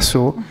El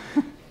Paso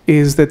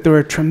is that there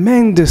are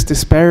tremendous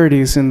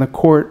disparities in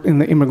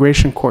the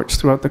immigration courts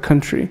throughout the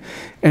country.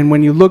 And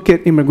when you look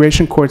at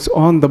immigration courts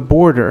on the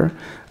border,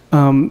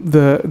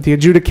 the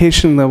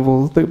adjudication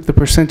level, the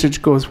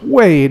percentage goes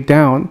way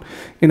down.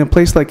 In a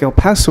place like El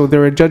Paso,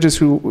 there are judges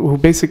who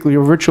basically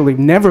are virtually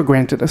never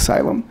granted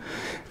asylum.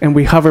 And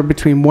we hover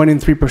between 1%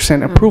 and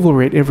 3% approval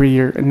rate every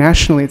year. And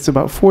nationally, it's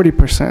about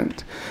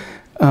 40%.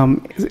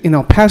 In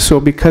El Paso,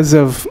 because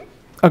of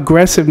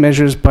aggressive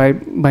measures by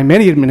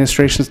many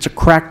administrations to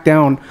crack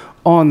down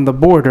on the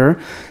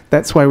border.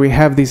 That's why we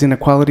have these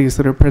inequalities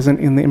that are present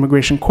in the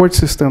immigration court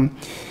system.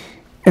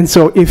 And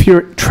so if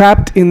you're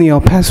trapped in the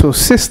El Paso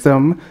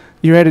system,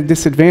 you're at a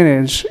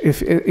disadvantage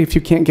if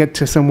you can't get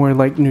to somewhere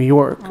like New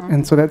York.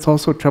 And so that's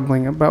also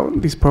troubling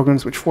about these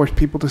programs which force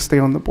people to stay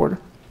on the border.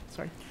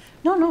 Sorry.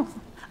 No.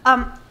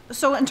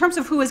 So in terms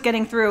of who is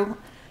getting through,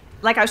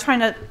 like I was trying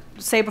to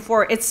say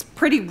before, it's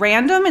pretty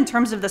random in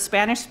terms of the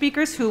Spanish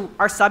speakers who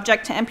are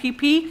subject to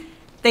MPP.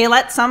 They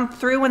let some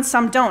through and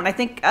some don't. I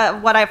think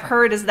what I've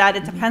heard is that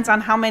it depends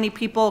on how many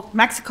people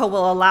Mexico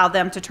will allow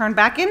them to turn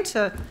back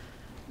into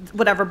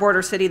whatever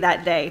border city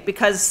that day,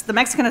 because the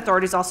Mexican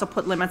authorities also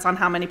put limits on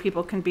how many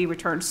people can be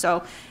returned.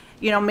 So,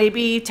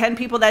 maybe 10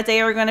 people that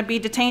day are going to be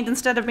detained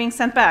instead of being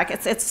sent back.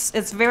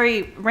 It's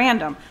very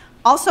random.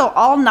 Also,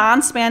 all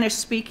non-Spanish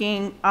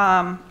speaking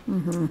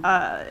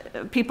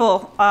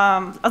people,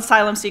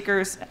 asylum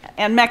seekers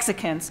and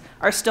Mexicans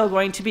are still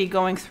going to be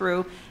going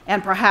through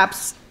and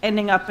perhaps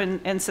ending up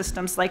in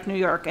systems like New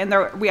York. And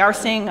we are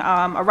seeing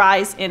a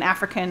rise in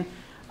African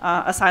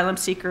asylum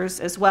seekers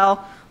as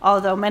well,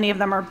 although many of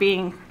them are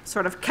being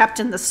sort of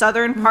kept in the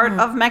southern part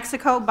of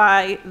Mexico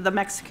by the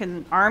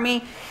Mexican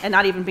army and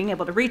not even being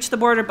able to reach the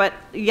border. But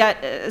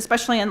yet,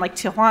 especially in like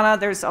Tijuana,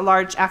 there's a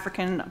large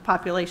African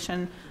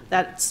population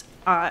that's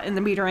in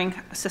the metering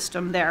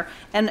system there.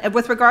 And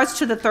with regards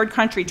to the third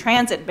country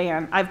transit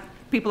ban,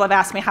 people have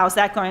asked me how is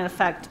that going to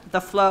affect the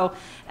flow.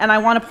 And I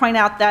want to point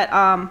out that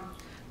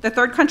the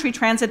third country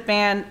transit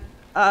ban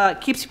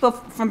keeps people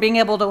from being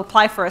able to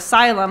apply for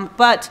asylum,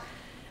 but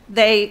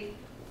they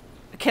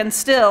can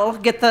still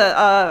get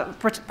the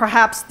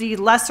perhaps the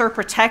lesser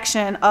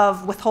protection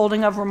of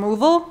withholding of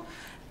removal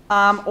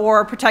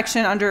or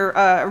protection under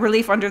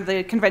relief under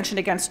the Convention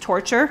Against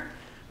Torture,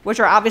 which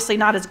are obviously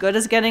not as good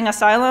as getting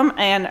asylum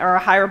and are a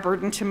higher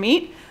burden to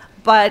meet.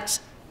 But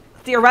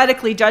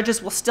theoretically,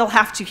 judges will still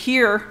have to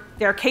hear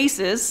their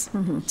cases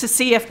to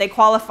see if they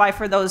qualify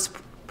for those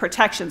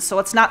protections. So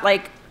it's not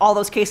like all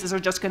those cases are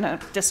just going to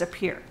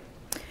disappear.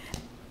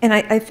 And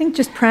I think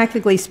just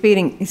practically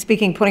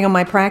speaking, putting on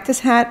my practice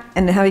hat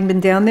and having been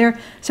down there,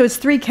 so it's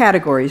 3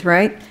 categories,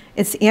 right?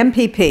 It's the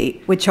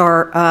MPP, which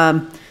are,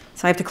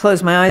 so I have to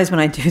close my eyes when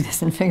I do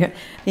this and figure,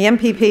 the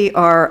MPP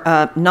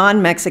are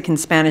non-Mexican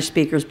Spanish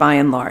speakers by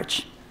and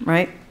large,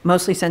 right?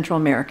 Mostly Central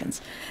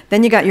Americans.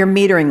 Then you got your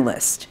metering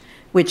list,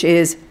 which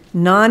is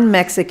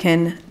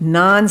non-Mexican,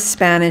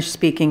 non-Spanish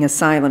speaking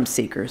asylum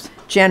seekers,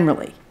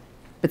 generally.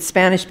 But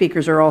Spanish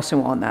speakers are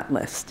also on that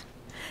list.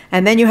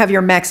 And then you have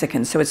your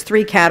Mexicans, so it's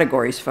 3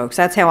 categories, folks.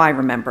 That's how I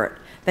remember it.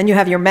 Then you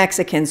have your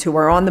Mexicans who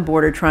are on the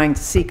border trying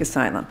to seek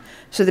asylum.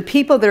 So the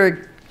people that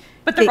are...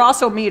 But they're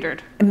also metered.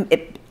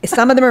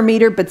 Some of them are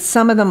metered, but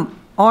some of them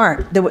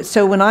aren't.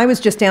 So when I was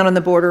just down on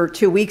the border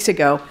 2 weeks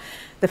ago,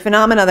 the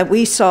phenomena that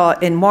we saw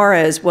in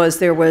Juarez was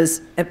there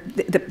was,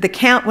 the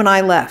count when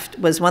I left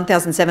was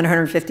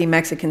 1,750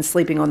 Mexicans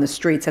sleeping on the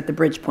streets at the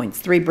bridge points,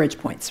 3 bridge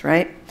points,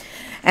 right?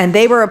 And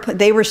they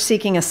were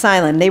seeking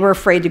asylum. They were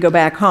afraid to go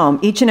back home.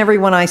 Each and every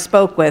one I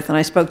spoke with, and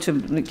I spoke to,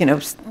 you know,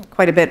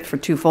 quite a bit for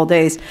 2 full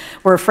days,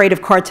 were afraid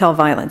of cartel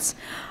violence.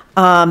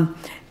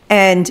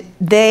 And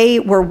they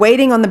were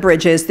waiting on the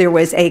bridges. There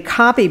was a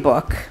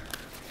copybook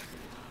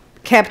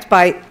kept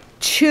by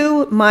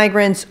 2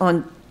 migrants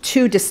on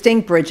 2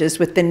 distinct bridges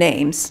with the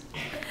names.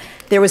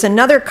 There was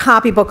another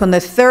copybook on the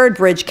 3rd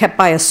bridge kept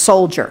by a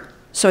soldier.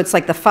 So it's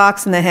like the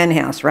fox in the hen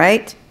house,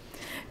 right?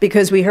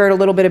 Because we heard a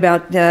little bit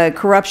about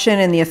corruption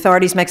and the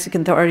authorities,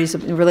 Mexican authorities,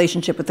 in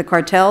relationship with the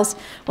cartels.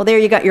 Well, there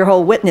you got your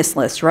whole witness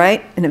list,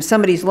 right? And if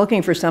somebody's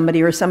looking for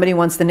somebody or somebody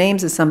wants the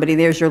names of somebody,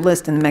 there's your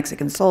list and the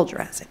Mexican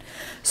soldier has it.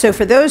 So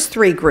for those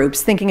 3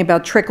 groups, thinking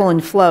about trickle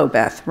and flow,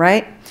 Beth,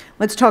 right?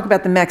 Let's talk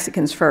about the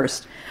Mexicans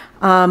first.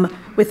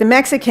 With the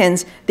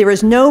Mexicans, there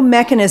is no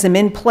mechanism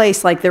in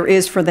place like there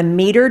is for the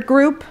metered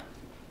group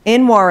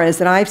in Juarez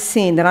that I've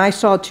seen, that I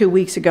saw 2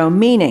 weeks ago,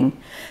 meaning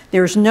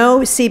there's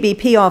no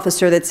CBP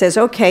officer that says,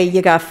 okay,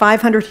 you got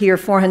 500 here,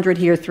 400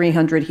 here,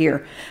 300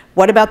 here.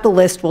 What about the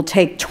list? We'll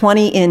take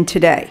 20 in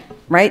today,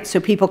 right? So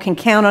people can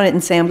count on it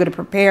and say, I'm going to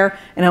prepare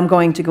and I'm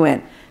going to go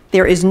in.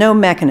 There is no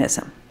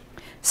mechanism.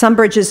 Some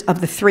bridges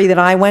of the 3 that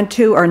I went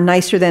to are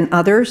nicer than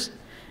others.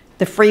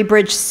 The Free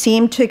Bridge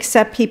seemed to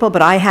accept people,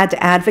 but I had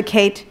to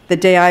advocate the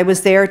day I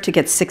was there to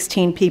get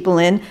 16 people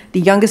in, the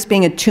youngest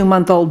being a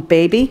 2-month-old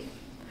baby.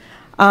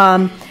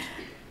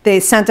 The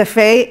Santa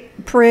Fe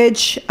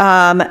Bridge,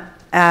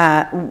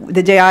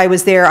 the day I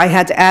was there, I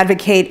had to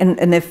advocate,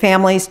 and the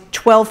families,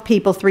 12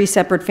 people, 3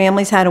 separate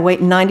families, had to wait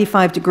in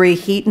 95-degree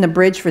heat in the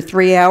bridge for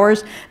 3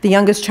 hours. The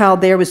youngest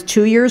child there was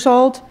 2 years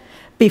old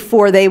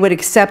before they would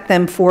accept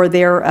them for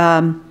their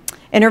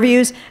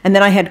interviews. And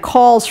then I had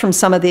calls from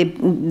some of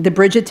the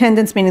bridge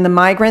attendants, meaning the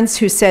migrants,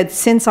 who said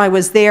since I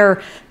was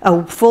there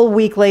a full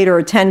week later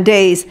or 10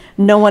 days,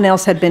 no one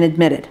else had been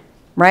admitted.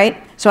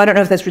 Right? So I don't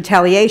know if that's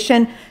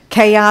retaliation,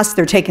 chaos,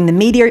 they're taking the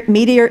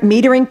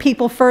metering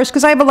people first,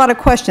 because I have a lot of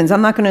questions.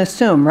 I'm not going to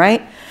assume,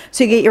 right?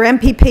 So you get your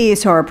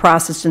MPPs who are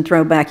processed and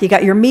thrown back. You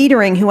got your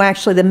metering, who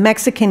actually the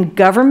Mexican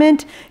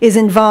government is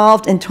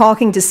involved in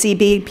talking to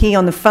CBP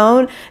on the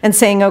phone and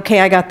saying, okay,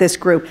 I got this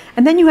group.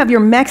 And then you have your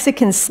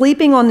Mexicans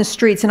sleeping on the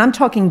streets, and I'm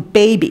talking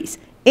babies,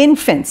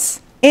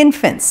 infants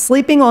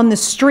sleeping on the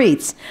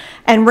streets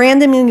and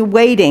randomly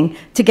waiting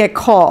to get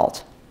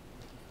called.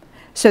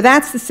 So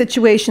that's the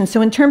situation.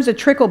 So in terms of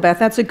trickle, Beth,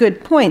 that's a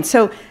good point.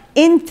 So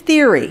in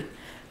theory,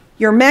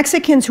 your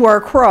Mexicans who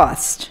are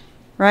crossed,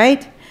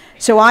 right?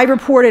 So I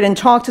reported and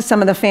talked to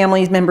some of the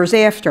family members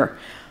after.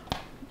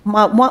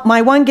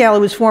 My one gal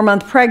who was 4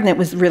 months pregnant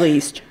was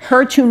released.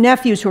 Her 2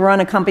 nephews who were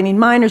unaccompanied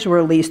minors were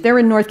released. They're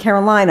in North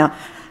Carolina.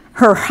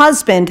 Her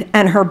husband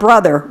and her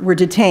brother were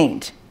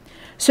detained.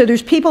 So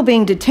there's people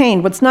being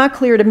detained. What's not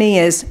clear to me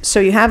is, so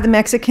you have the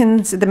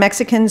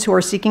Mexicans who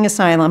are seeking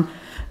asylum,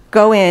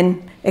 go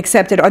in,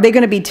 accepted. Are they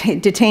going to be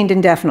detained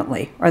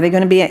indefinitely? Are they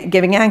going to be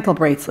giving ankle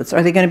bracelets?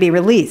 Are they going to be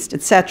released,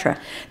 etc.?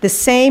 The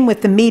same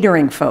with the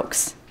metering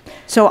folks.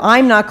 So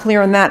I'm not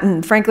clear on that,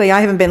 and frankly,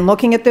 I haven't been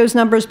looking at those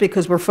numbers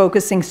because we're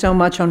focusing so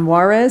much on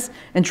Juarez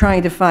and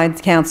trying to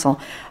find counsel.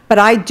 But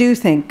I do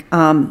think,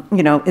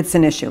 you know, it's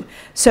an issue.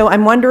 So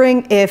I'm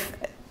wondering if,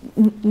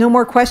 no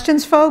more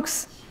questions,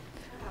 folks?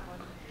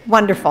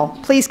 Wonderful.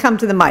 Please come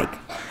to the mic.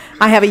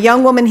 I have a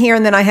young woman here,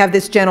 and then I have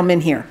this gentleman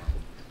here.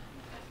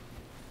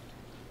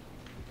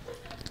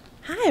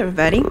 Hi,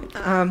 everybody.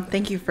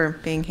 Thank you for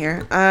being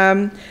here.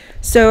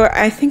 So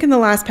I think in the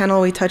last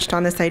panel, we touched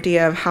on this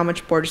idea of how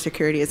much border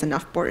security is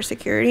enough border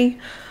security.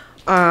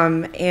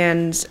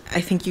 And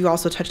I think you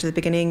also touched at the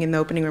beginning in the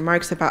opening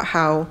remarks about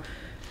how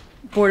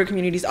border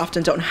communities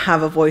often don't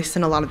have a voice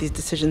in a lot of these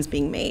decisions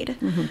being made.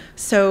 Mm-hmm.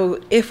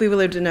 So if we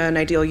lived in an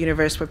ideal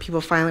universe where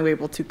people finally were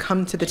able to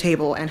come to the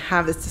table and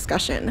have this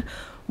discussion,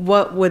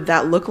 what would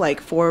that look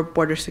like for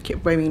border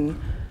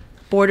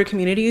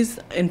communities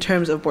in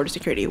terms of border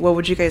security? What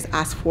would you guys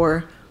ask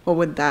for? What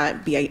would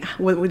that be?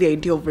 What would the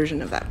ideal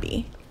version of that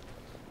be?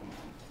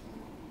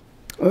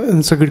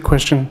 That's a good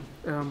question.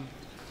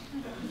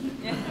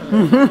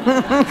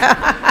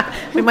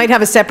 We might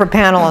have a separate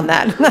panel on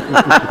that.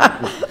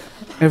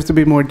 I have to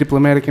be more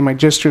diplomatic in my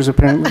gestures,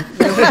 apparently.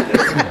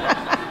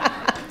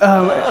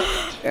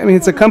 I mean,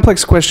 it's a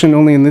complex question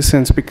only in this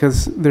sense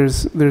because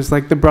there's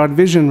like the broad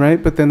vision,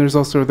 right? But then there's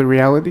also the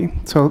reality.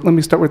 So let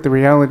me start with the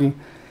reality.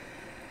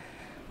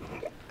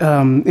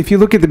 If you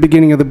look at the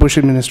beginning of the Bush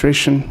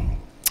administration,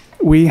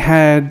 we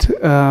had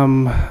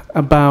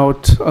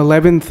about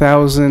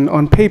 11,000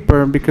 on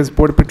paper, because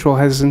Border Patrol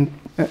has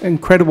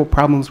incredible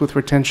problems with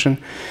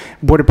retention,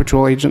 Border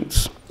Patrol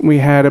agents. We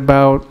had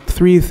about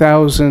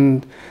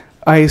 3,000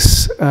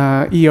 ICE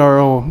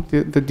ERO,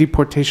 the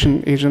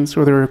deportation agents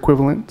or their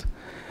equivalent.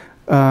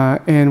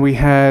 And we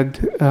had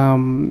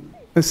the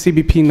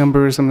CBP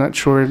numbers, I'm not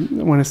sure, I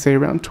want to say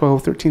around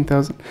 12,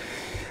 13,000.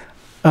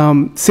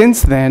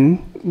 Since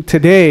then,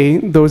 today,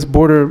 those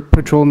Border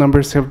Patrol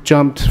numbers have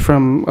jumped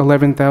from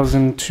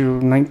 11,000 to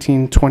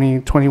 19,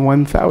 20,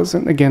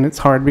 21,000. Again, it's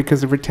hard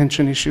because of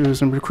retention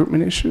issues and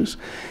recruitment issues,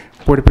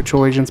 Border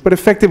Patrol agents. But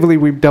effectively,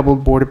 we've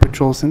doubled Border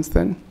Patrol since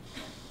then.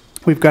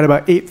 We've got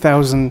about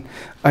 8,000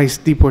 ICE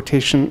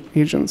deportation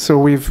agents, so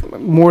we've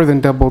more than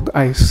doubled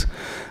ICE.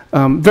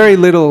 Very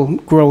little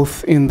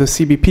growth in the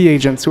CBP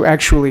agents who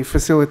actually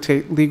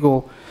facilitate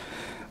legal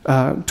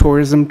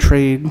tourism,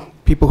 trade,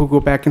 people who go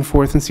back and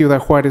forth in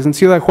Ciudad Juarez. And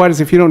Ciudad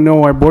Juarez, if you don't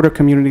know our border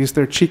communities,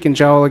 they're cheek and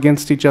jowl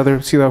against each other,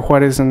 Ciudad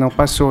Juarez and El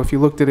Paso. If you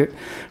looked at it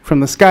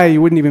from the sky,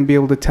 you wouldn't even be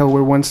able to tell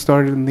where one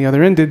started and the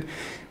other ended.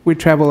 We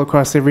travel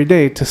across every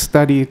day to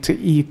study, to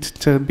eat,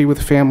 to be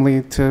with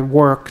family, to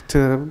work,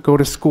 to go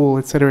to school,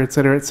 et cetera, et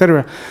cetera, et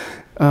cetera.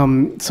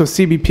 So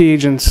CBP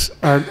agents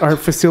are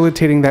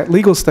facilitating that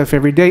legal stuff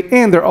every day,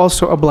 and they're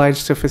also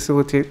obliged to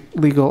facilitate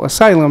legal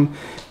asylum,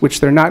 which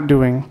they're not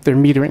doing. They're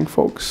metering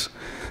folks.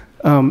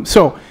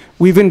 So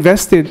we've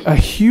invested a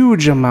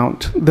huge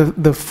amount.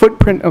 The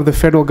footprint of the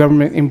federal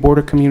government in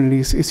border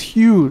communities is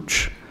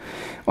huge.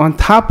 On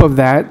top of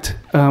that,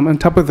 on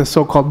top of the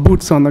so-called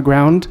boots on the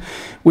ground,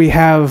 we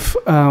have,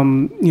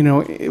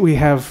 we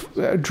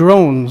have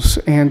drones,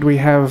 and we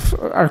have,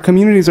 our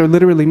communities are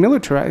literally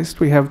militarized.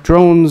 We have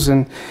drones,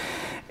 and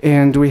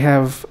we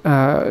have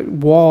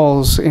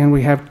walls, and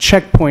we have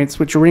checkpoints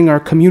which ring our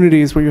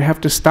communities where you have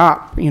to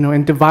stop,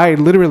 and divide,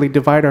 literally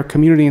divide our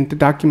community into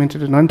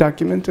documented and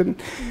undocumented.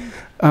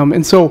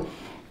 And so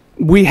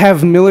we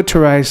have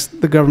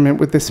militarized the government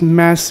with this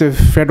massive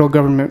federal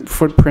government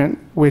footprint,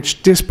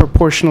 which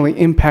disproportionately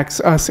impacts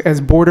us as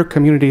border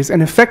communities.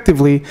 And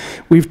effectively,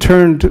 we've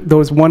turned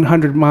those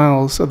 100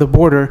 miles of the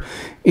border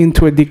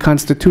into a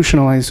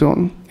deconstitutionalized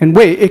zone. And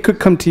wait, it could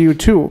come to you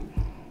too,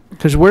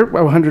 because we're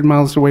 100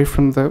 miles away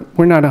from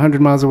we're not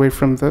 100 miles away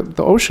from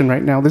the ocean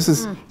right now. This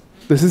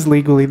is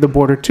legally the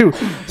border too.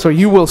 So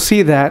you will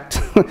see that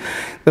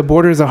the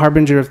border is a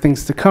harbinger of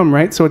things to come,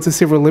 right? So it's a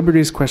civil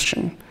liberties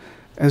question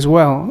as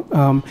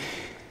well.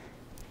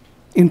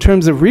 In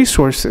terms of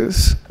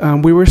resources,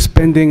 we were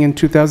spending in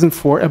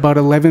 2004 about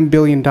 $11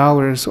 billion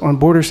on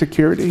border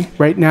security.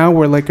 Right now,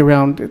 we're like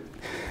around,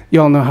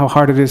 you all know how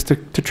hard it is to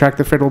track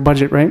the federal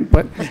budget, right?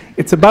 But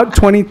it's about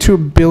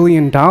 $22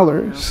 billion.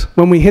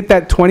 When we hit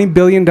that $20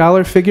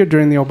 billion figure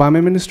during the Obama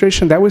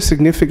administration, that was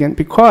significant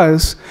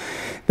because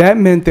that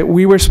meant that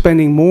we were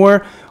spending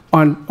more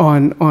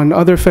on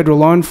other federal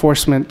law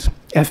enforcement,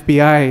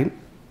 FBI,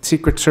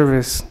 Secret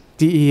Service,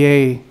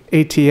 DEA,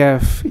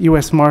 ATF,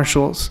 U.S.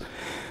 Marshals,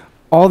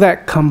 all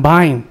that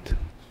combined.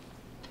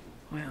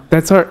 Wow.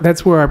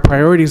 That's where our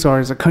priorities are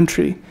as a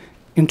country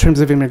in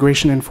terms of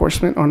immigration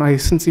enforcement on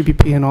ICE and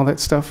CBP and all that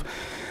stuff.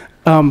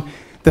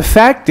 The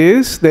fact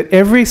is that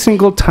every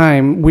single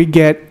time we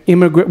get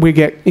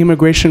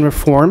immigration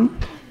reform,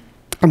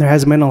 and there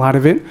hasn't been a lot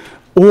of it,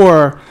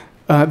 or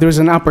there's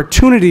an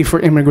opportunity for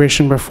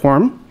immigration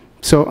reform,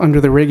 so under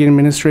the Reagan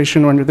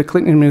administration or under the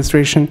Clinton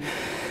administration,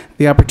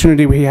 the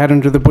opportunity we had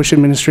under the Bush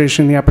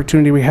administration, the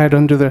opportunity we had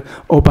under the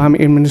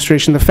Obama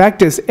administration. The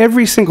fact is,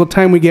 every single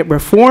time we get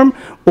reform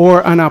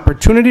or an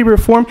opportunity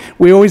reform,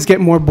 we always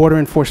get more border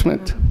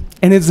enforcement.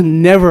 And it's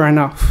never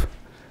enough.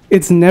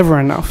 It's never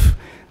enough.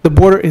 The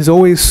border is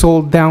always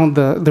sold down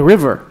the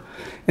river.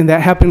 And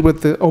that happened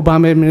with the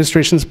Obama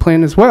administration's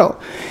plan as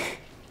well.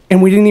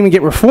 And we didn't even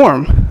get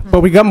reform, but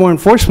we got more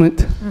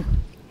enforcement.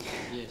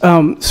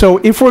 So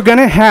if we're going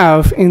to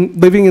have,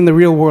 living in the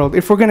real world,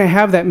 if we're going to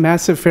have that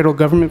massive federal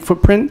government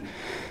footprint,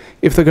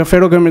 if the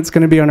federal government's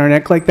going to be on our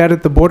neck like that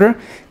at the border,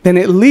 then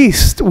at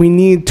least we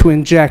need to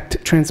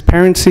inject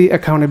transparency,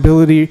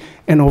 accountability,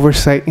 and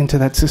oversight into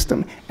that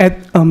system. At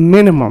a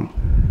minimum,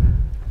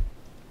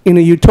 in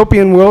a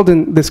utopian world,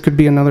 and this could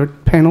be another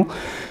panel,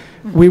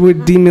 we would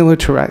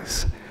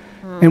demilitarize.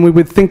 And we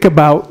would think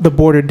about the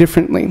border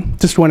differently.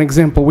 Just one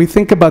example, we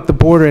think about the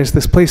border as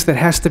this place that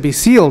has to be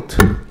sealed,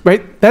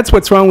 right? That's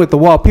what's wrong with the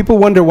wall. People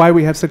wonder why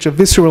we have such a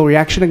visceral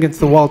reaction against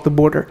the wall at the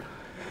border.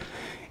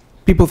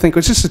 People think, oh,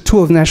 it's just a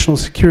tool of national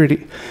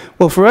security.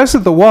 Well, for us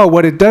at the wall,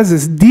 what it does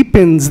is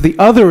deepens the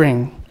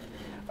othering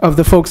of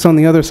the folks on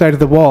the other side of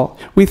the wall.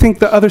 We think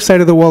the other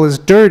side of the wall is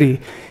dirty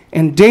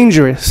and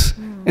dangerous,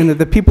 and that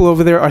the people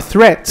over there are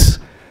threats.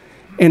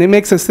 And it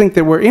makes us think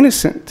that we're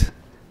innocent.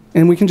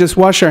 and we can just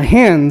wash our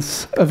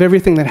hands of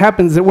everything that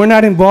happens, that we're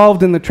not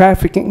involved in the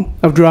trafficking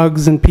of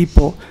drugs and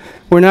people.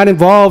 We're not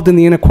involved in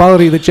the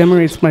inequality that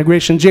generates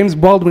migration. James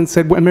Baldwin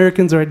said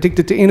Americans are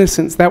addicted to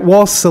innocence. That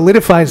wall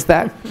solidifies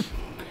that.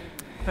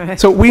 Right.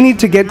 So we need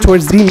to get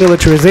towards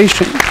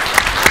demilitarization.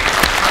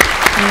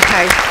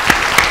 Okay.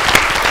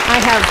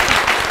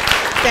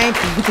 Thank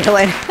you,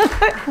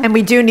 Dylan. And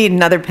we do need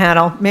another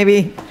panel,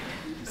 maybe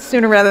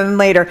sooner rather than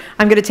later.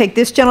 I'm going to take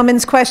this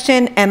gentleman's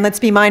question, and let's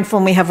be mindful,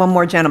 and we have one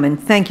more gentleman.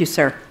 Thank you,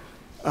 sir.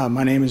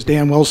 My name is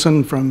Dan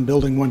Wilson from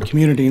Building 1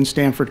 Community in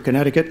Stamford,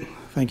 Connecticut.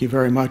 Thank you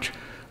very much.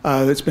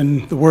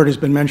 The word has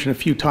been mentioned a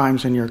few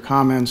times in your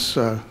comments,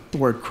 the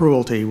word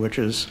cruelty, which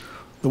is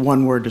the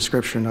one-word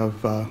description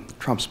of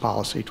Trump's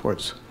policy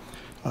towards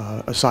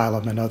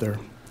asylum and other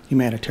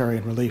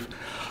humanitarian relief.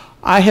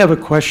 I have a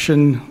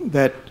question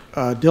that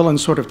Dylan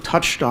sort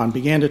of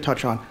began to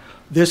touch on.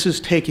 This is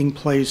taking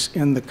place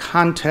in the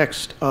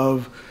context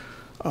of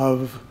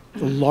the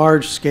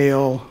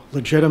large-scale,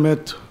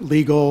 legitimate,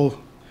 legal,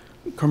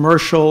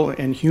 commercial,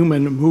 and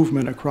human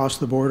movement across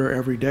the border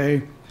every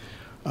day.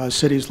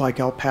 Cities like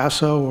El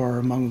Paso are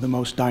among the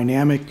most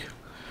dynamic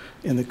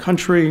in the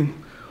country.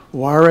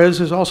 Juarez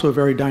is also a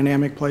very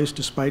dynamic place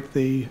despite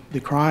the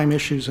crime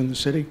issues in the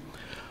city.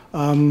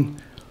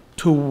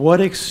 To what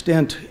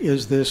extent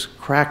is this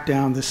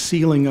crackdown, the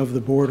sealing of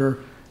the border,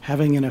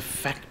 having an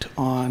effect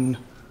on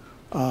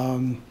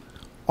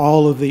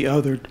all of the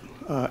other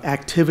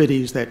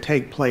activities that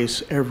take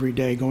place every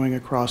day going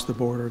across the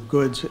border,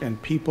 goods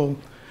and people?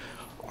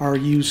 Are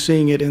you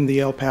seeing it in the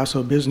El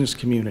Paso business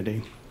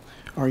community?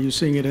 Are you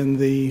seeing it in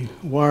the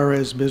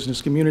Juarez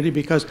business community?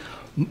 Because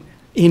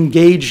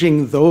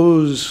engaging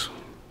those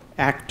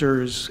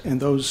actors and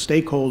those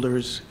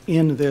stakeholders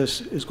in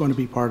this is going to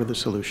be part of the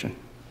solution.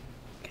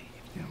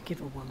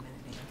 Give a 1 minute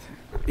answer.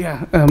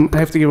 Yeah, I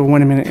have to give a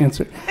 1 minute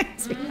answer.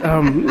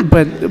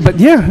 But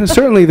yeah,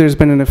 certainly there's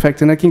been an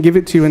effect, and I can give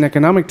it to you in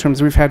economic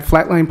terms. We've had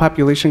flatline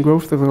population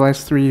growth over the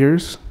last 3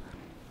 years.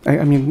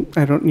 I mean,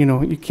 I don't,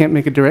 you can't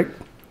make a direct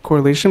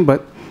correlation,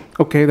 but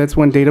okay, that's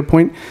one data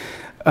point.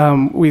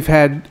 We've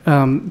had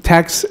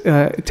tax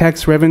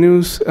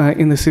revenues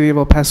in the city of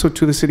El Paso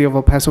to the city of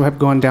El Paso have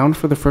gone down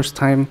for the first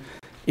time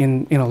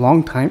in a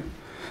long time.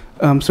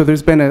 So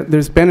there's been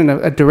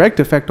a direct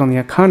effect on the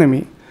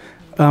economy.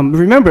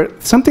 Remember,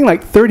 something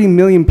like 30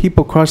 million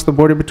people cross the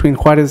border between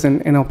Juarez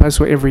and El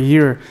Paso every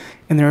year,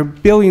 and there are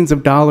billions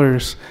of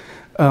dollars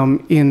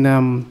in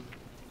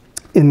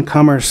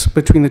commerce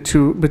between the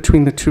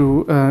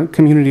two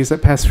communities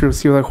that pass through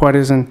Ciudad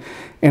Juarez and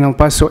El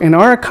Paso. And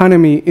our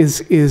economy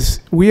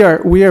we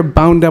are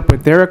bound up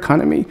with their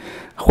economy.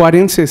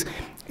 Juarenses,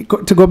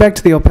 to go back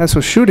to the El Paso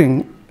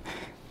shooting,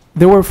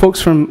 there were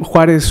folks from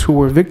Juarez who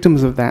were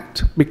victims of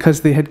that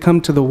because they had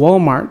come to the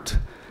Walmart.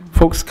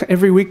 Folks,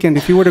 every weekend,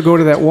 if you were to go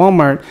to that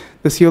Walmart,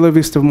 the Cielo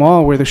Vista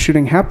Mall where the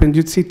shooting happened,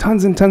 you'd see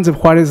tons and tons of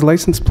Juarez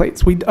license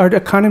plates. Our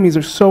economies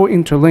are so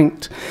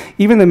interlinked.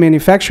 Even the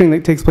manufacturing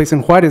that takes place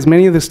in Juarez,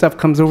 many of the stuff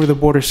comes over the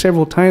border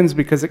several times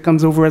because it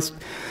comes over us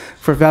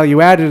for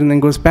value added and then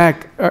goes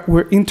back.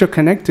 We're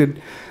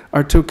interconnected,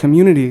 our two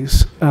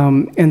communities.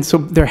 And so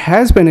there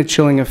has been a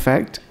chilling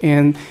effect.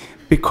 And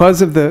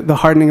because of the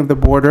hardening of the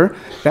border,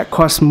 that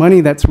costs money.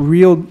 That's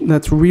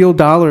real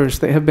dollars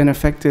that have been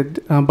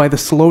affected by the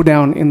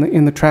slowdown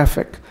in the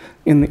traffic,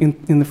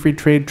 in the free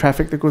trade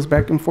traffic that goes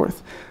back and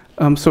forth.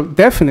 So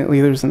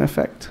definitely there's an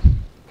effect.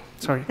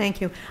 Sorry.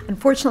 Thank you.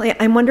 Unfortunately,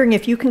 I'm wondering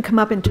if you can come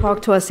up and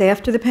talk to us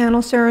after the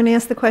panel, sir, and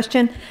ask the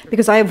question,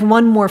 because I have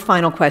one more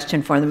final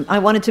question for them. I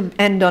wanted to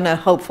end on a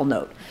hopeful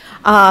note.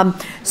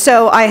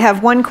 So I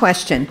have one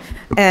question,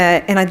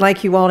 and I'd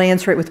like you all to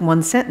answer it with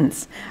one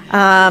sentence.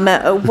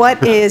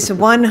 What is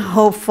one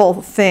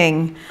hopeful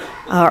thing,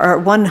 or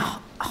one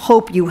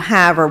hope you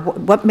have, or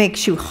what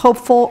makes you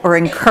hopeful or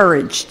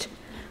encouraged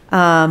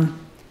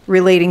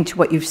relating to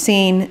what you've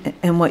seen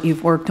and what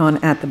you've worked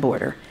on at the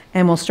border?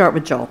 And we'll start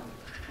with Joel.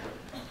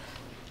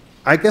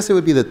 I guess it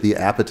would be that the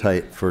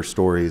appetite for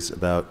stories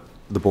about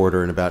the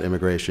border and about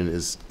immigration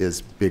is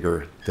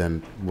bigger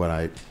than what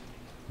I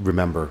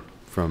remember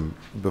from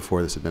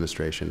before this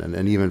administration,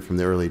 and even from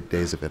the early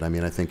days of it. I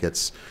mean, I think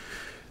that's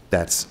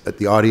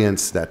the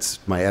audience, that's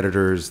my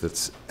editors,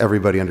 that's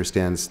everybody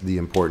understands the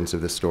importance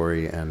of this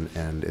story, and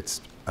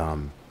it's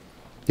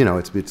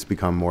it's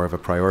become more of a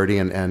priority.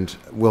 And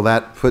will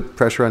that put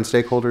pressure on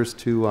stakeholders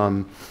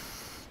to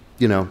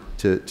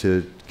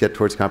get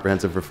towards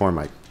comprehensive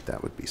reform?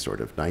 That would be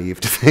sort of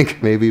naive to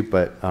think, maybe,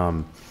 but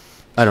I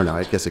don't know.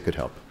 I guess it could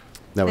help.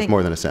 That was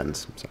more than a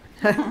sentence. I'm sorry.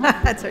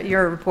 That's right,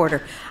 you're a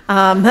reporter.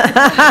 I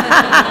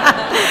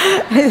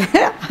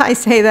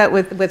say that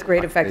with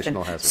great affection.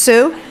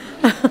 Sue?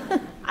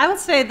 I would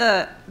say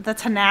the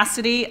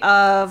tenacity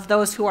of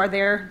those who are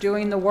there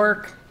doing the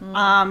work.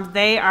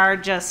 They are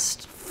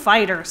just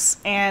fighters,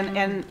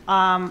 and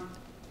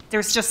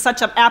there's just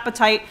such an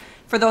appetite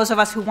for those of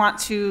us who want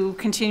to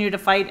continue to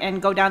fight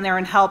and go down there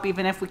and help,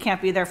 even if we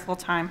can't be there full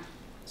time.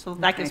 So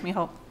that gives me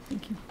hope.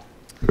 Thank you.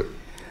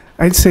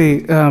 I'd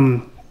say,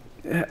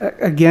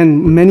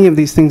 again, many of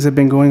these things have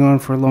been going on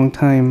for a long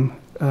time.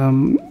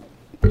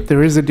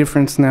 There is a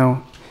difference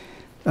now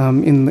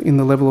in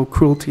the level of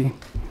cruelty.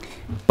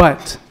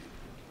 But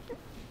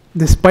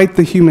despite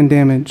the human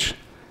damage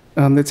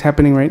that's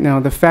happening right now,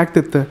 the fact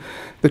that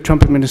the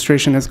Trump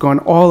administration has gone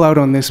all out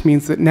on this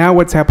means that now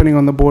what's happening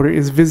on the border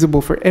is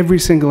visible for every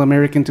single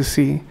American to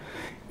see.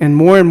 And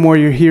more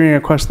you're hearing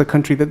across the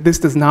country that this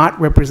does not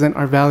represent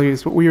our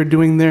values. What we are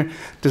doing there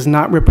does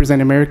not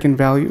represent American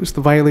values.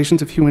 The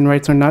violations of human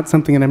rights are not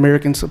something that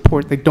Americans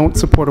support. They don't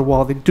support a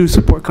wall. They do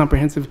support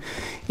comprehensive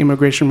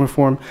immigration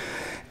reform.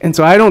 And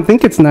so I don't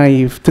think it's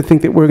naive to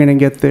think that we're going to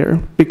get there,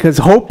 because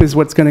hope is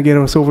what's going to get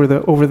us over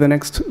the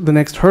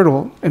next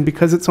hurdle. And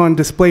because it's on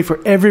display for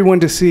everyone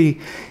to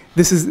see,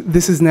 this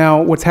is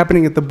now what's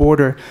happening at the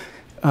border.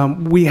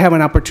 We have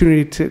an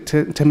opportunity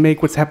to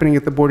make what's happening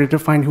at the border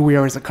define who we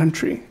are as a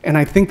country. And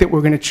I think that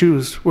we're going to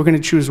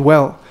choose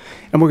well,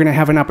 and we're going to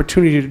have an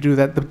opportunity to do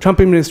that. The Trump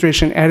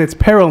administration, at its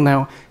peril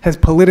now, has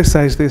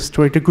politicized this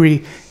to a degree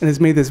and has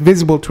made this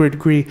visible to a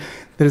degree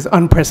that is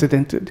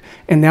unprecedented.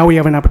 And now we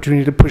have an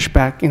opportunity to push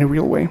back in a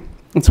real way.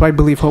 And so I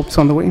believe hope's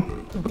on the way.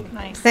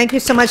 Nice. Thank you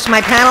so much to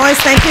my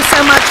panelists. Thank you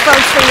so much,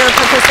 folks, for your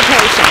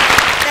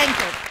participation.